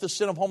addressed the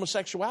sin of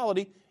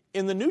homosexuality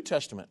in the New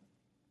Testament.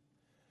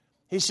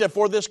 He said,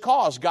 "For this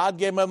cause God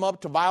gave them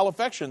up to vile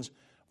affections,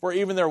 for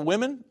even their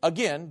women,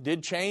 again,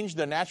 did change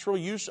the natural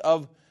use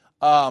of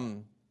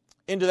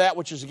into that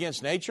which is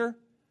against nature.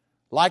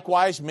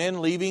 Likewise,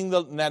 men leaving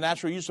the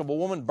natural use of a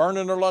woman,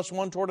 burning their lust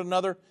one toward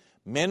another,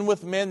 men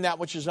with men, that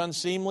which is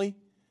unseemly,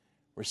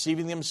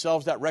 receiving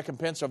themselves that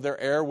recompense of their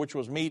error which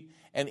was meet,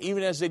 and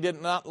even as they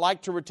did not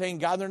like to retain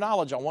God in their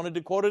knowledge." I wanted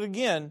to quote it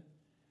again.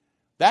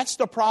 That's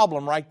the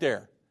problem right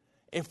there.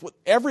 If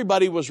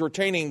everybody was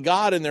retaining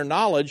God in their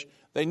knowledge,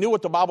 they knew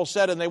what the Bible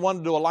said, and they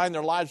wanted to align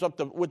their lives up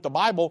with the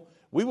Bible,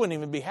 we wouldn't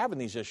even be having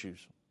these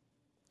issues.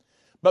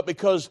 But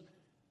because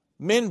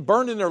men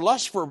burned in their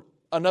lust for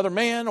another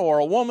man or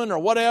a woman or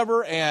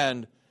whatever,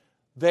 and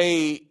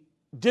they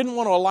didn't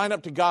want to align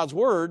up to God's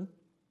Word,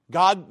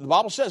 the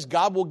Bible says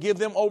God will give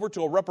them over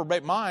to a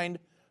reprobate mind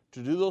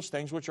to do those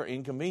things which are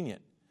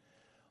inconvenient.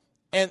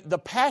 And the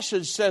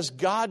passage says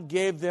God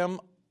gave them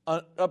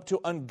up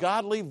to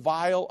ungodly,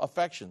 vile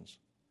affections.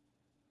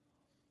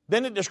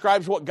 Then it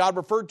describes what God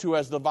referred to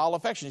as the vile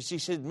affections. He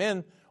said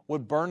men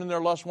would burn in their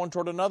lust one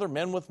toward another,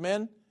 men with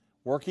men,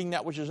 working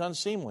that which is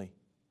unseemly.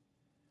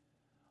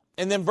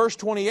 And then verse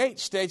 28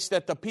 states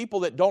that the people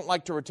that don't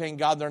like to retain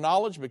God in their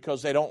knowledge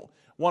because they don't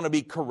want to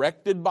be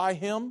corrected by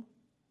Him,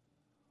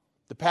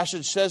 the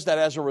passage says that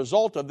as a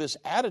result of this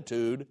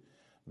attitude,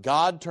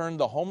 God turned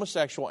the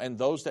homosexual and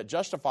those that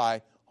justify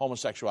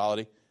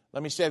homosexuality.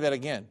 Let me say that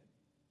again.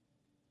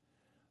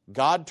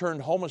 God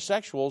turned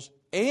homosexuals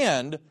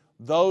and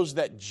those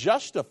that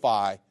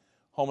justify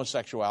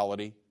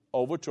homosexuality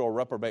over to a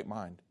reprobate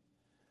mind.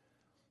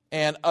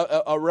 And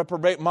a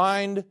reprobate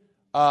mind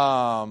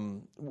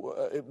one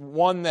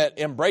that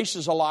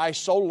embraces a lie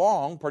so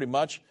long, pretty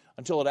much,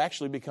 until it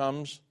actually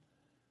becomes,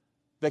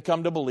 they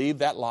come to believe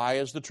that lie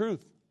is the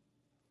truth.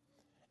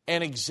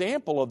 An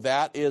example of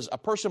that is a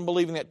person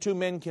believing that two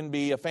men can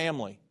be a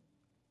family.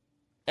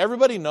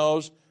 Everybody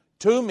knows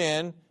two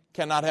men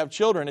cannot have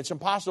children. It's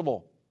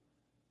impossible.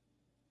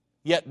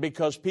 Yet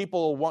because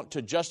people want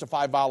to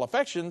justify vile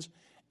affections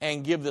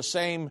and give the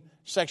same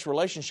sex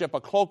relationship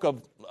a cloak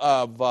of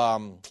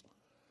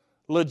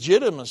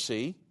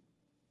legitimacy,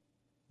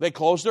 they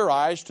close their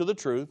eyes to the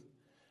truth,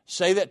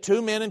 say that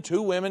two men and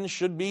two women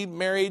should be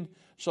married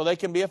so they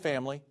can be a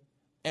family,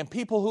 and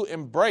people who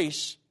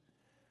embrace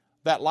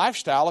that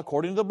lifestyle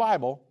according to the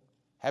Bible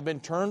have been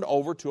turned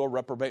over to a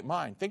reprobate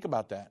mind. Think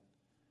about that.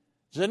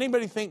 Does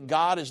anybody think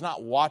God is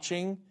not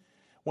watching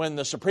when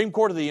the Supreme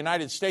Court of the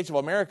United States of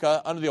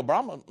America under the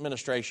Obama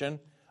administration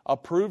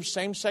approved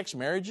same-sex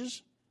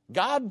marriages?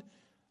 God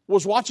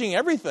was watching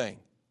everything.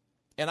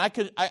 And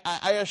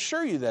I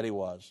assure you that He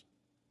was.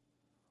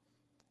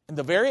 And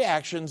the very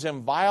actions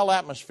and vile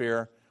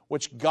atmosphere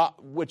which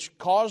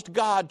caused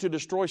God to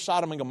destroy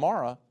Sodom and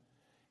Gomorrah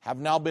have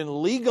now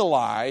been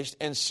legalized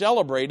and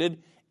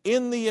celebrated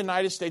in the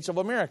United States of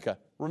America.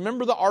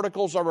 Remember the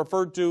articles I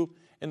referred to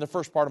in the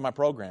first part of my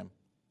program.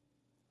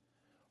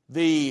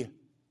 This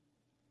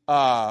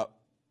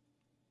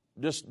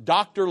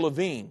Dr.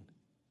 Levine,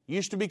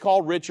 used to be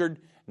called Richard,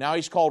 now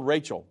he's called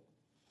Rachel,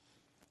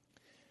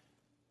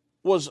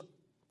 was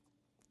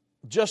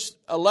just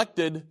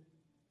elected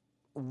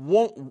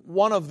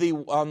one of the,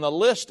 on the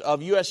list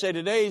of USA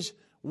Today's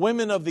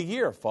Women of the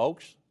Year,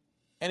 folks.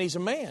 And he's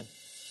a man.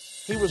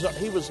 He was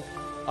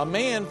a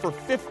man for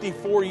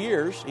 54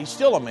 years. He's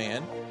still a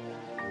man,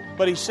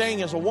 but he's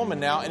saying as a woman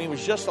now, and he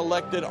was just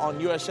elected on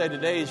USA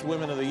Today's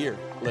Women of the Year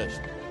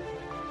list.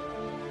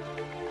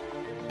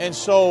 And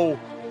so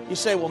you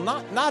say, well,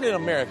 not in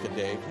America,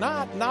 Dave.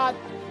 Not,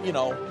 you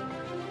know.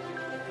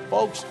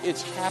 Folks,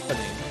 it's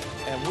happening,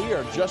 and we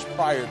are just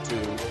prior to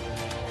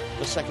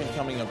the second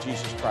coming of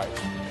Jesus Christ.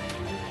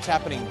 It's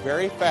happening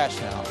very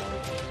fast now.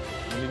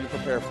 We need to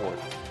prepare for it.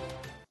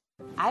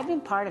 I've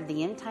been part of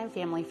the End Time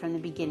family from the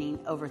beginning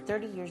over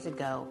 30 years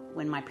ago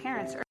when my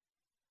parents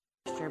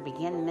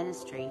began the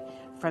ministry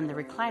from the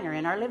recliner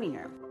in our living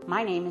room.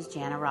 My name is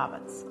Jana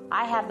Robbins.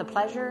 I have the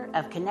pleasure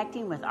of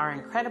connecting with our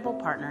incredible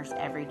partners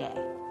every day.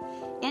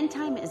 End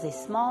Time is a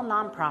small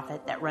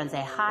nonprofit that runs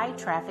a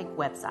high-traffic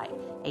website,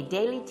 a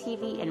daily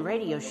TV and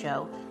radio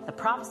show, the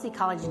Prophecy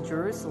College in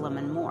Jerusalem,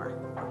 and more.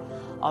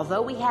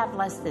 Although we have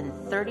less than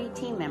 30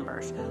 team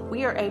members,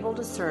 we are able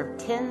to serve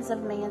tens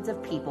of millions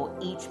of people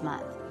each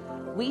month.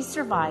 We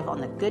survive on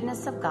the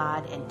goodness of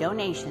God and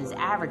donations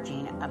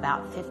averaging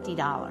about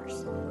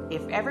 $50.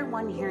 If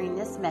everyone hearing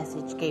this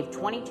message gave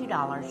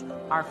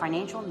 $22, our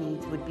financial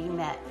needs would be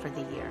met for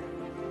the year.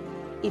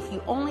 If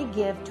you only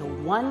give to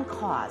one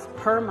cause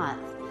per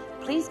month,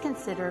 please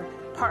consider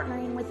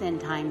partnering with End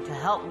Time to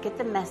help get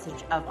the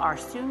message of our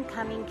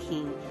soon-coming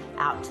King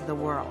out to the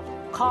world.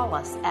 Call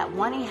us at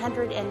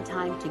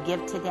 1-800-END-TIME to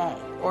give today,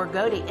 or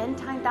go to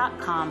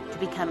endtime.com to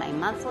become a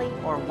monthly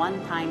or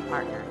one-time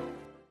partner.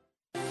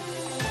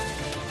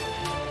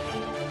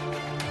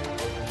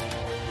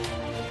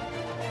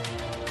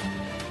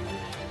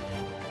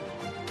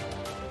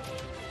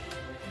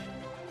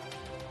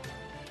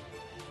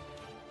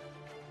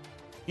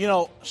 You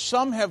know,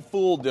 some have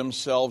fooled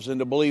themselves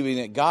into believing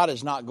that God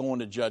is not going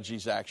to judge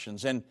these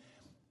actions. And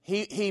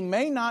He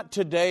may not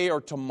today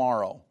or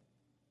tomorrow,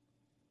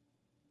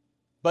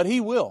 but He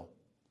will.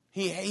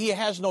 He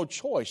has no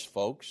choice,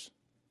 folks.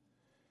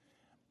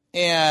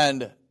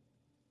 And,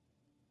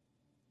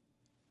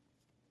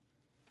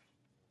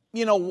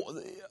 you know,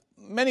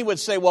 many would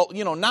say, well,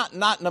 you know, not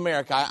in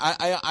America.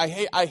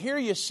 I hear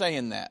you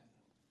saying that.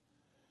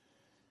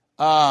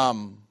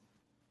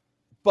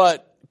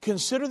 But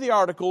consider the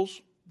articles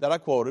that I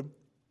quoted,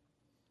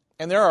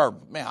 and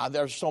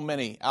there's so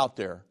many out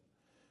there.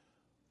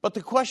 But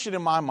the question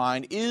in my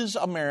mind, is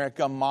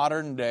America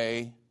modern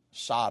day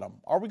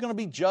Sodom? Are we going to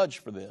be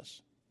judged for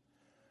this?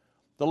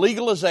 The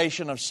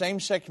legalization of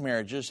same-sex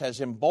marriages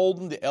has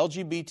emboldened the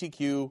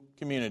LGBTQ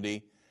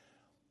community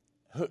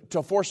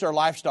to force their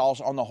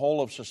lifestyles on the whole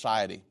of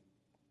society.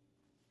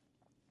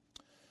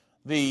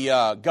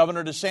 The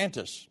Governor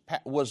DeSantis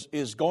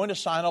is going to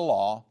sign a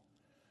law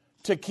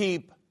to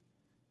keep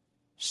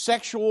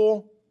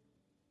sexual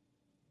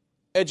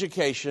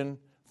education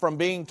from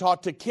being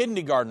taught to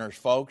kindergartners,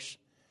 folks.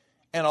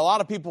 And a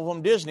lot of people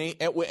from Disney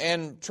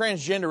and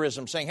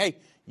transgenderism saying, hey,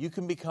 you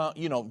can become,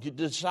 you know,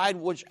 decide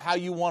how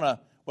you want to,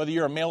 whether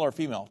you're a male or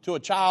female, to a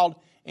child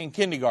in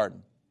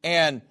kindergarten.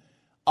 And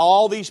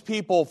all these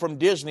people from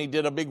Disney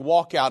did a big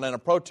walkout and a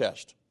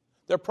protest.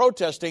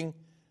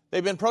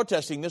 They've been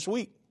protesting this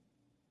week.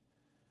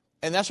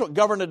 And that's what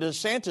Governor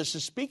DeSantis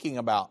is speaking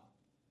about.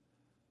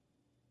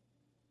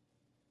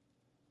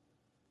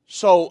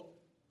 So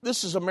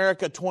this is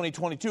America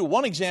 2022.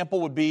 One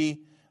example would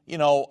be, you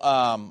know,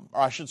 or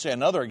I should say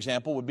another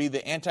example would be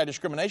the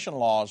anti-discrimination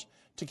laws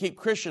to keep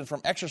Christians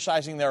from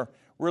exercising their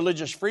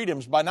religious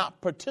freedoms by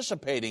not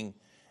participating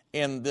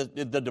in the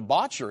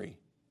debauchery.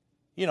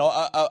 You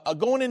know,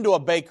 going into a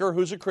baker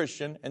who's a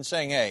Christian and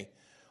saying, hey,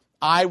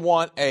 I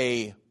want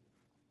we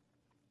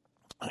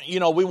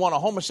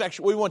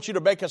want you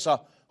to bake us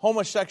a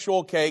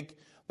homosexual cake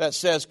that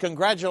says,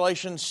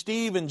 congratulations,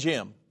 Steve and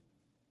Jim.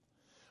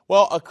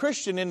 Well, a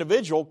Christian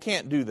individual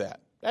can't do that.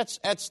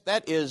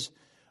 That is,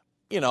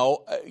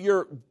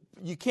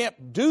 you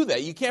can't do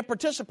that. You can't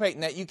participate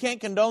in that. You can't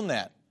condone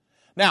that.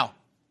 Now,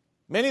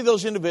 many of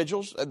those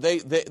individuals,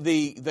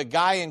 the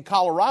guy in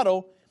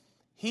Colorado,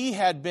 he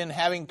had been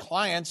having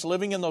clients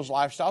living in those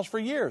lifestyles for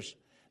years,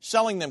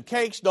 selling them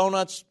cakes,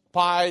 donuts,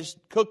 pies,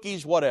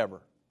 cookies,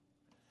 whatever.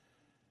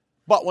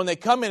 But when they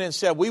come in and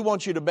said, we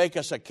want you to bake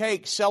us a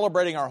cake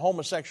celebrating our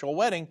homosexual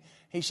wedding,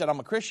 he said, I'm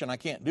a Christian, I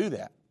can't do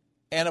that.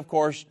 And of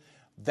course,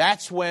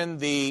 that's when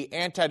the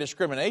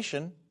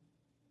anti-discrimination,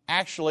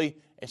 actually,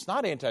 it's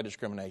not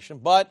anti-discrimination,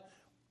 but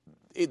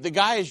the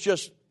guy is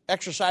just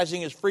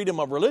exercising his freedom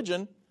of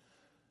religion,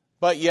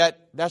 but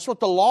yet that's what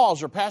the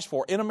laws are passed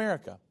for in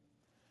America.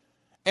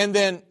 And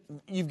then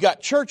you've got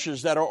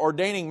churches that are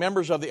ordaining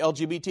members of the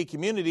LGBT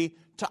community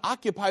to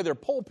occupy their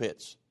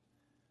pulpits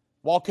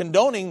while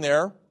condoning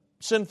their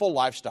sinful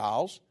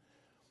lifestyles.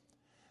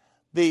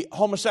 The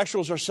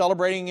homosexuals are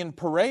celebrating in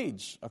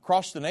parades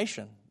across the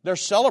nation. They're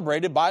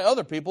celebrated by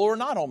other people who are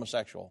not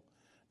homosexual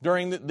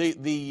during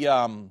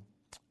the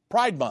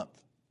Pride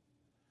Month.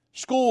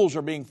 Schools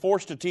are being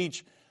forced to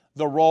teach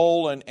the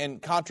role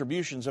and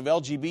contributions of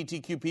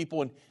LGBTQ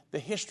people in the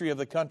history of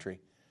the country.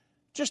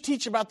 Just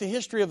teach about the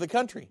history of the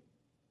country.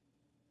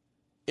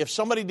 If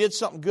somebody did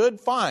something good,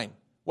 fine.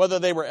 Whether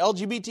they were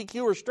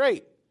LGBTQ or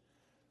straight.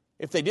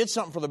 If they did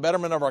something for the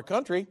betterment of our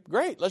country,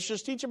 great. Let's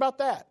just teach about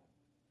that.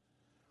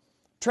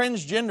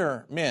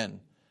 Transgender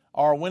men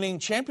are winning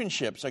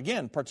championships,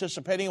 again,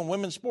 participating in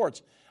women's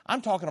sports.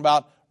 I'm talking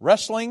about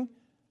wrestling,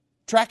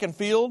 track and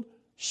field,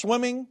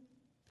 swimming,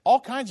 all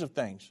kinds of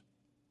things.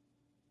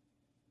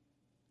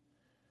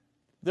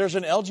 There's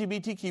an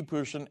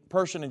LGBTQ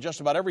person in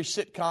just about every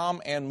sitcom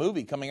and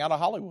movie coming out of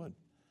Hollywood.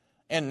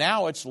 And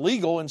now it's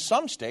legal in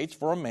some states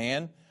for a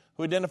man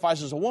who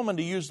identifies as a woman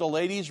to use the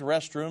ladies'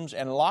 restrooms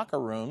and locker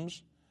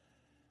rooms.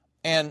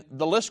 And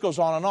the list goes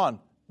on and on.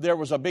 There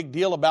was a big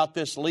deal about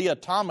this Leah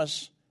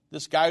Thomas,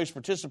 this guy who's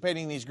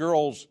participating in these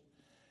girls'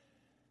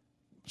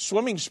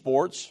 swimming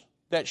sports,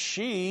 that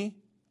he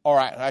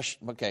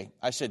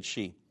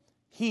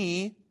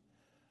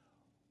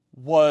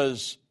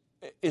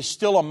is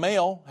still a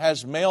male,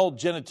 has male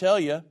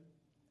genitalia,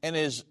 and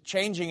is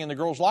changing in the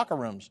girls' locker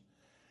rooms.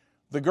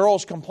 The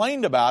girls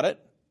complained about it,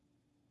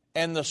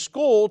 and the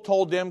school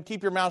told them,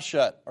 keep your mouth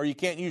shut, or you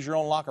can't use your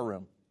own locker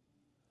room.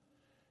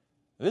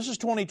 This is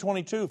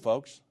 2022,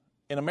 folks,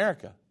 in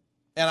America.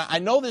 And I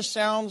know this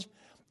sounds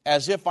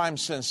as if I'm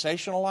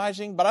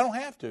sensationalizing, but I don't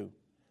have to.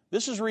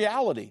 This is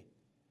reality.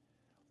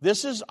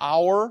 This is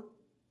our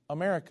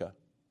America.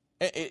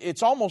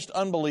 It's almost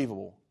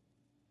unbelievable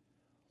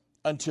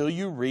until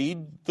you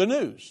read the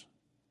news.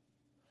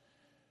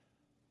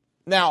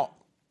 Now,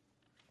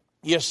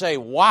 you say,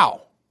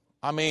 wow,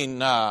 I mean,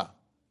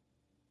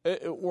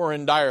 we're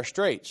in dire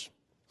straits.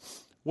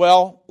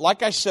 Well,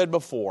 like I said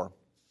before,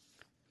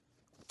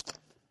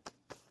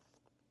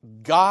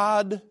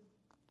 God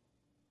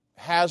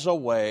has a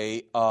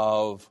way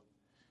of,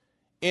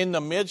 in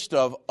the midst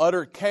of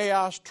utter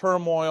chaos,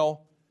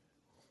 turmoil,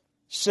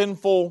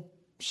 sinful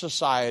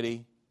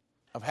society,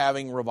 of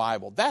having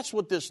revival. That's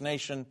what this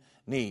nation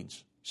needs.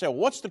 You say, well,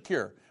 what's the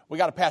cure? We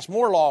got to pass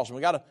more laws, and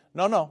we got to...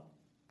 No.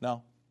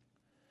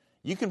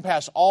 You can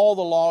pass all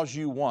the laws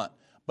you want,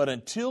 but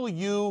until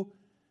you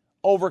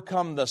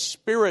overcome the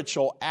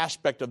spiritual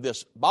aspect of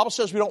this, the Bible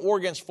says we don't war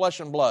against flesh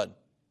and blood.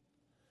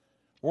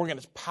 We're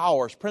against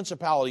powers,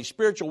 principalities,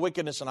 spiritual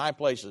wickedness in high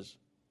places.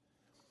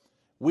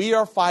 We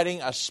are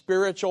fighting a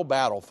spiritual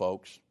battle,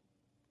 folks.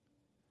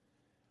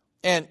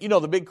 And,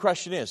 the big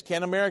question is,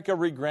 can America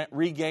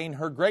regain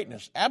her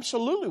greatness?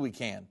 Absolutely we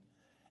can.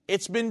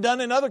 It's been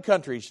done in other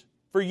countries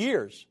for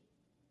years.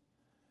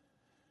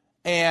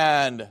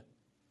 And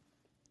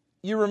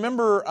you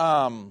remember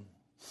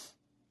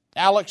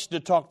Alex de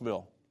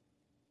Tocqueville.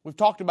 We've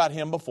talked about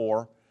him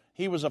before.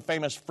 He was a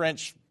famous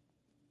French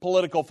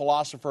political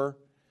philosopher.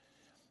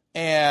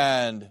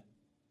 And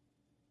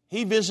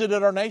he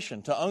visited our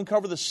nation to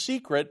uncover the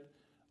secret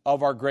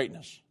of our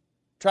greatness.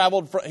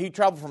 He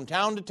traveled from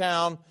town to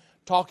town,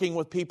 talking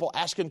with people,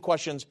 asking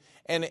questions,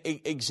 and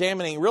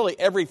examining really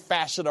every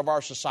facet of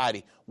our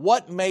society.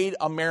 What made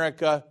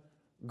America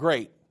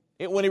great?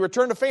 When he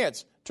returned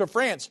to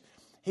France,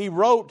 he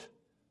wrote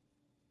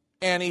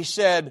and he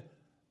said,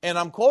 and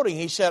I'm quoting,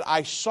 he said,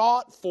 I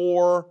sought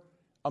for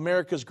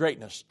America's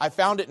greatness. I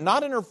found it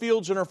not in her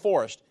fields and her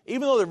forest,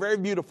 even though they're very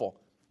beautiful.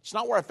 It's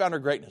not where I found her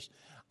greatness.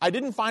 I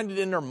didn't find it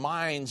in her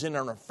mines and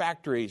in her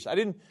factories. I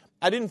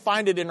didn't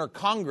find it in her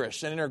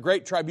Congress and in her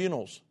great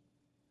tribunals.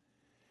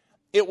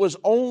 It was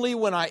only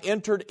when I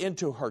entered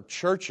into her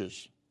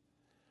churches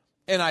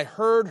and I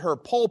heard her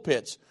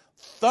pulpits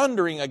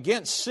thundering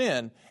against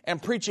sin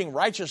and preaching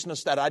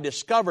righteousness that I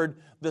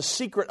discovered the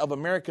secret of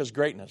America's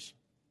greatness.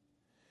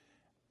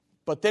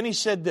 But then he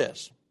said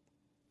this,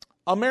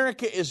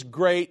 America is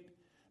great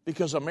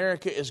because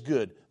America is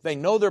good. They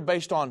know they're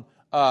based on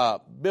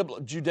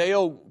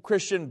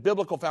Judeo-Christian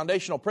biblical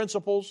foundational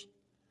principles.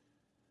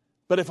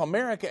 But if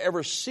America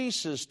ever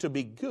ceases to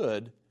be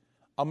good,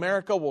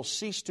 America will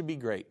cease to be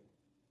great.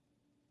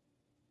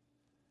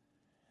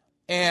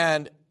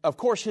 And, of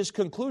course, his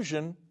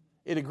conclusion,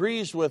 it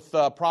agrees with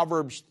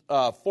Proverbs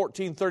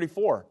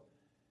 14:34.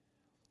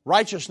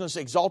 Righteousness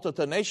exalteth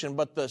the nation,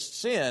 but the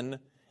sin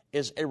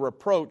is a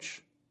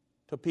reproach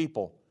to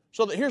people.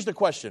 So here's the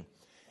question.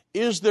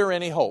 Is there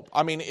any hope?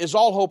 I mean, is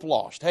all hope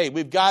lost? Hey,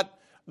 we've got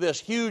this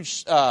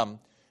huge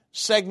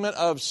segment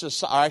of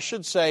society. I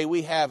should say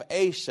we have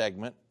a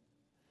segment.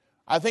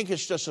 I think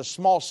it's just a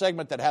small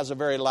segment that has a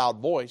very loud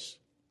voice.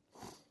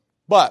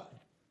 But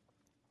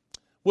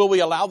will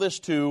we allow this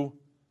to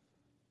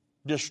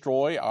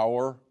destroy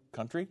our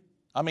country?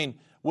 I mean,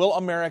 will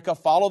America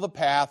follow the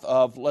path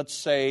of, let's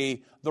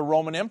say, the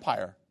Roman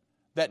Empire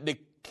that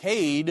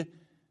decayed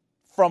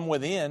from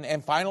within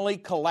and finally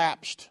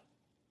collapsed?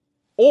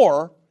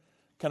 Or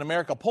can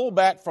America pull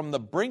back from the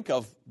brink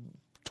of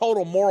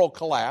total moral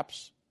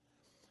collapse,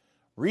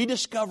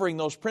 rediscovering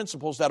those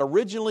principles that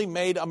originally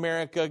made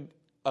America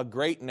a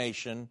great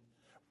nation,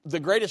 the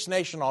greatest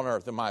nation on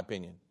earth, in my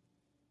opinion?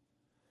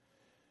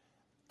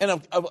 And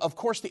of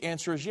course the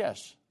answer is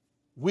yes.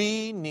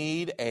 We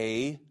need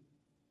a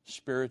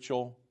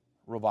spiritual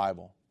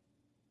revival.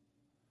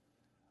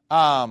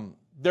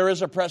 There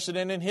is a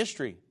precedent in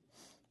history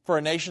for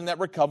a nation that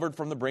recovered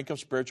from the brink of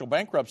spiritual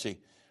bankruptcy.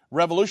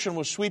 Revolution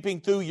was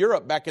sweeping through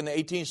Europe back in the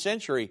 18th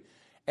century,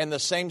 and the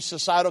same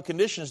societal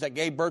conditions that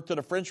gave birth to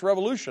the French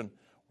Revolution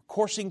were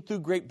coursing through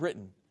Great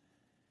Britain.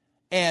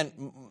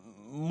 And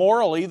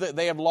morally,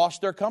 they have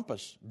lost their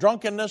compass.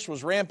 Drunkenness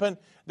was rampant.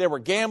 They were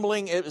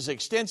gambling. It was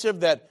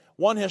extensive that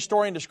one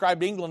historian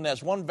described England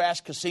as one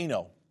vast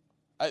casino.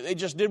 They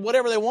just did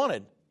whatever they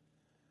wanted.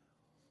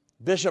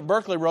 Bishop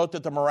Berkeley wrote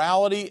that the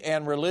morality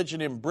and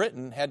religion in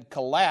Britain had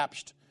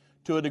collapsed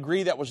to a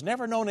degree that was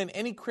never known in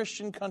any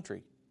Christian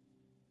country.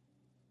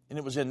 And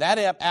it was in that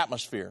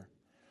atmosphere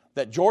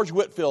that George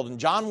Whitefield and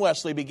John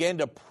Wesley began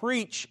to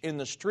preach in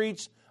the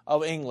streets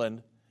of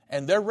England,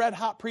 and their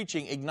red-hot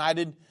preaching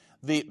ignited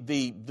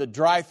the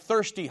dry,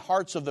 thirsty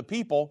hearts of the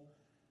people,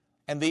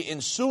 and the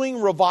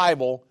ensuing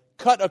revival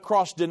cut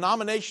across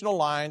denominational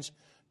lines,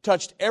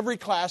 touched every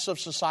class of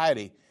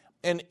society.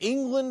 And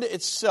England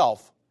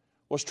itself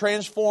was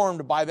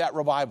transformed by that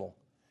revival.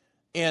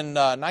 In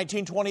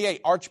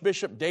 1928,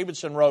 Archbishop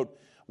Davidson wrote,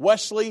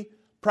 Wesley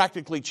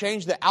practically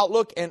changed the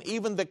outlook and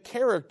even the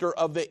character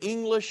of the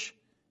English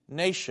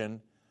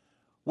nation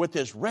with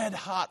his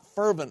red-hot,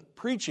 fervent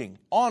preaching,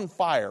 on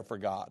fire for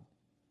God.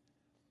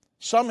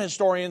 Some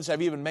historians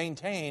have even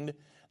maintained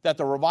that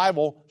the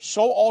revival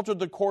so altered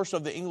the course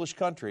of the English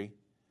country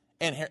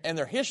and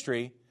their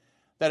history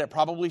that it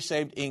probably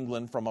saved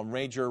England from a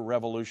major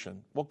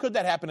revolution. Well, could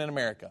that happen in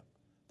America?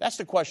 That's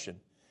the question.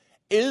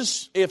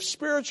 If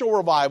spiritual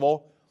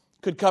revival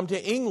could come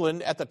to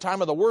England at the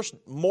time of the worst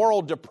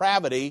moral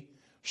depravity,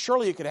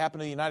 surely it could happen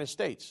in the United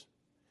States.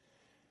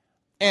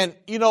 And,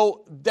 you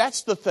know,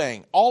 that's the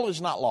thing. All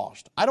is not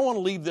lost. I don't want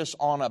to leave this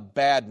on a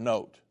bad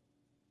note.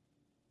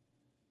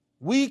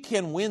 We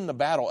can win the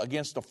battle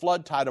against the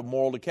flood tide of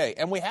moral decay,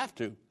 and we have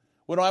to.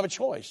 We don't have a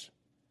choice.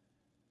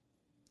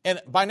 And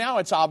by now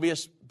it's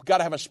obvious we've got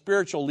to have a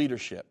spiritual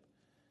leadership.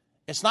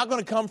 It's not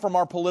going to come from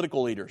our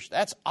political leaders.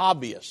 That's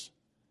obvious.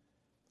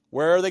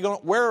 Where are they going?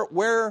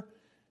 Where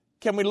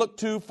can we look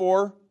to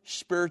for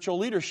spiritual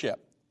leadership?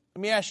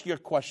 Let me ask you a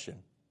question.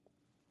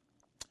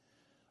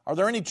 Are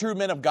there any true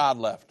men of God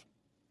left?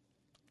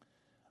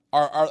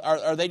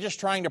 Are they just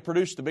trying to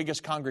produce the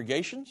biggest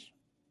congregations?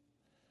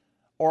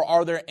 Or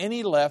are there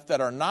any left that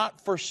are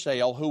not for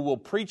sale who will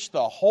preach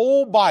the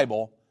whole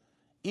Bible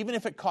even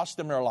if it costs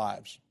them their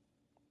lives?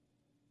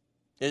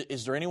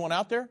 Is there anyone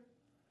out there?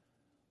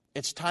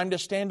 It's time to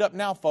stand up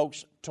now,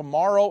 folks.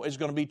 Tomorrow is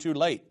going to be too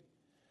late.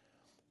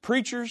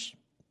 Preachers,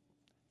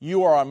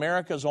 you are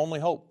America's only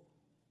hope.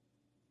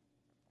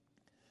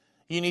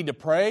 You need to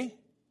pray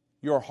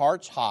your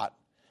heart's hot,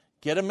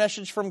 get a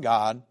message from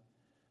God,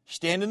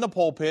 stand in the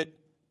pulpit,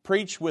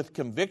 preach with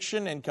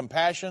conviction and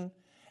compassion,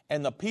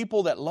 and the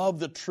people that love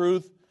the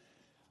truth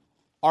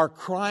are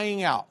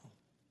crying out,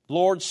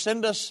 Lord,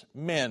 send us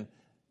men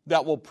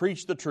that will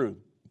preach the truth.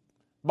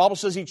 The Bible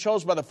says He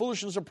chose by the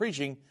foolishness of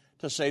preaching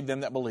to save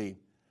them that believe.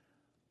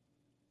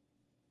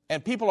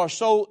 And people are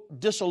so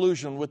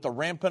disillusioned with the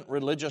rampant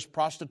religious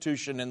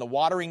prostitution and the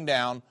watering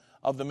down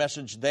of the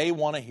message, they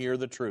want to hear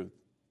the truth.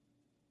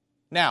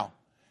 Now,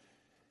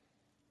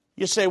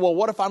 you say, well,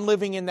 what if I'm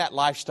living in that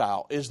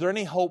lifestyle? Is there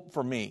any hope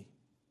for me?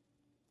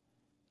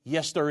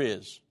 Yes, there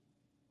is.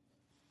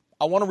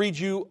 I want to read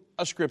you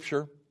a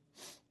scripture.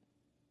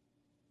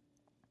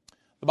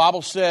 The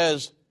Bible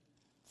says,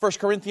 1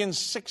 Corinthians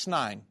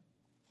 6:9,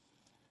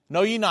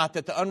 know ye not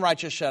that the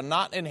unrighteous shall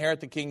not inherit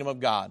the kingdom of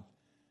God?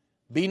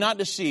 Be not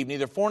deceived,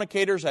 neither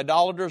fornicators,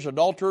 idolaters,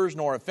 adulterers,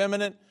 nor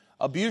effeminate,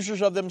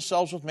 abusers of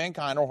themselves with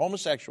mankind, or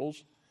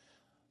homosexuals,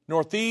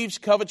 nor thieves,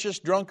 covetous,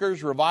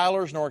 drunkards,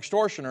 revilers, nor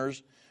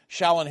extortioners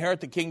shall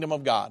inherit the kingdom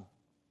of God.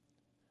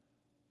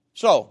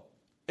 So,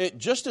 it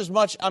just as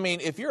much,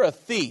 if you're a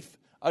thief,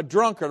 a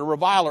drunkard, a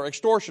reviler,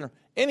 extortioner,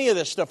 any of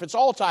this stuff, it's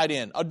all tied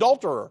in.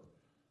 Adulterer.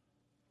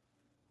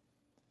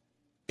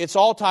 It's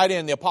all tied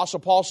in. The Apostle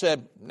Paul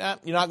said, nah,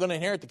 you're not going to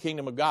inherit the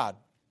kingdom of God.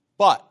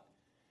 But,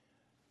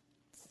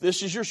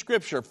 this is your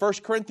scripture, 1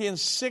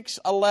 Corinthians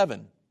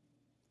 6:11.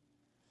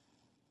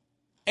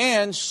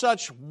 And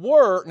such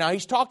were, now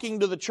he's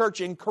talking to the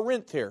church in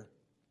Corinth here.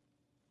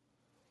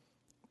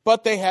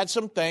 But they had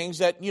some things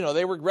that,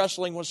 they were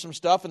wrestling with some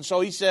stuff. And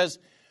so he says,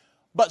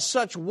 but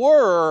such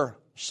were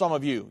some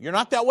of you. You're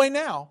not that way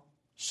now.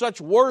 Such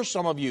were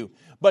some of you.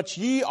 But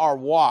ye are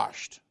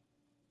washed.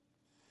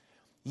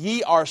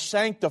 Ye are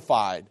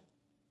sanctified.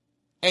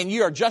 And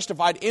ye are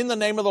justified in the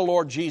name of the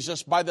Lord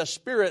Jesus by the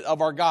Spirit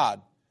of our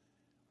God.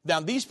 Now,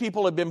 these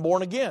people have been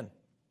born again.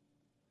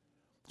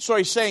 So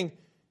he's saying,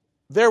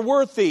 there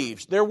were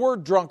thieves, there were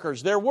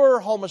drunkards, there were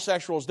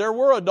homosexuals, there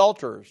were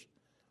adulterers.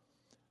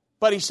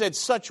 But he said,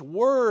 such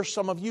were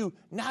some of you.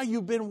 Now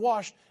you've been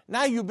washed.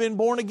 Now you've been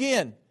born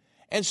again.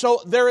 And so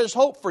there is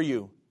hope for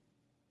you.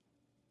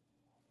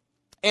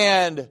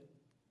 And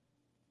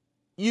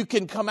you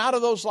can come out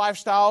of those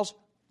lifestyles,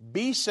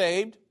 be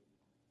saved,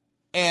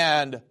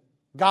 and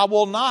God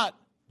will not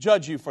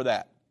judge you for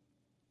that.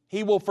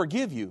 He will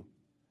forgive you.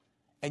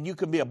 And you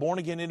can be a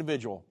born-again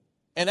individual.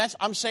 And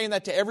I'm saying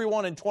that to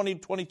everyone in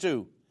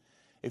 2022.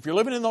 If you're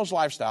living in those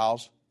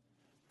lifestyles,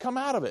 come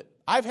out of it.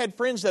 I've had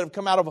friends that have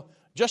come out of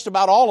just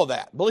about all of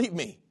that, believe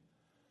me,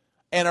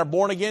 and are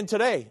born again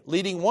today,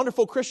 leading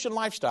wonderful Christian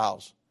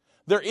lifestyles.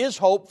 There is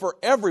hope for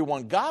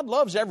everyone. God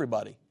loves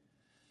everybody.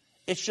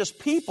 It's just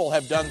people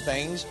have done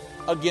things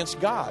against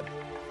God.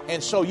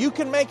 And so you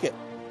can make it.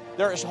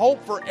 There is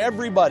hope for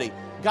everybody.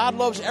 God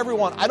loves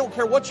everyone. I don't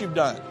care what you've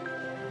done.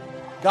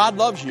 God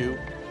loves you.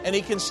 And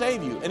He can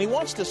save you. And He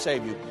wants to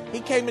save you.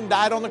 He came and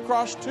died on the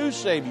cross to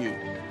save you.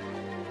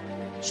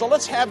 So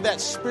let's have that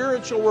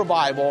spiritual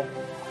revival.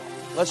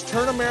 Let's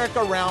turn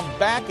America around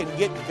back and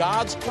get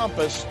God's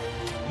compass,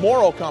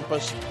 moral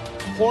compass,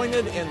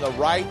 pointed in the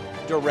right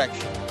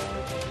direction.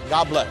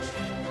 God bless.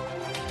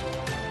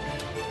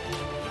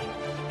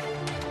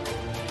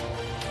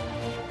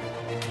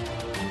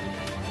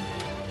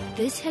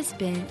 This has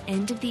been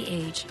End of the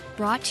Age,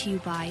 brought to you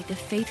by the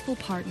faithful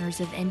partners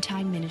of End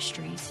Time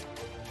Ministries.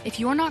 If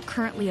you're not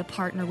currently a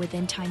partner with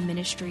End Time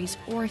Ministries,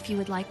 or if you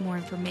would like more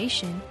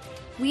information,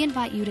 we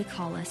invite you to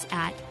call us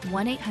at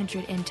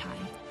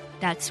 1-800-END-TIME.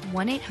 That's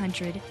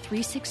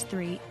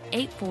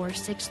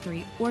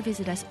 1-800-363-8463, or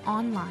visit us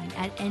online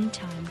at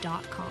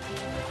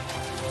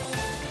endtime.com.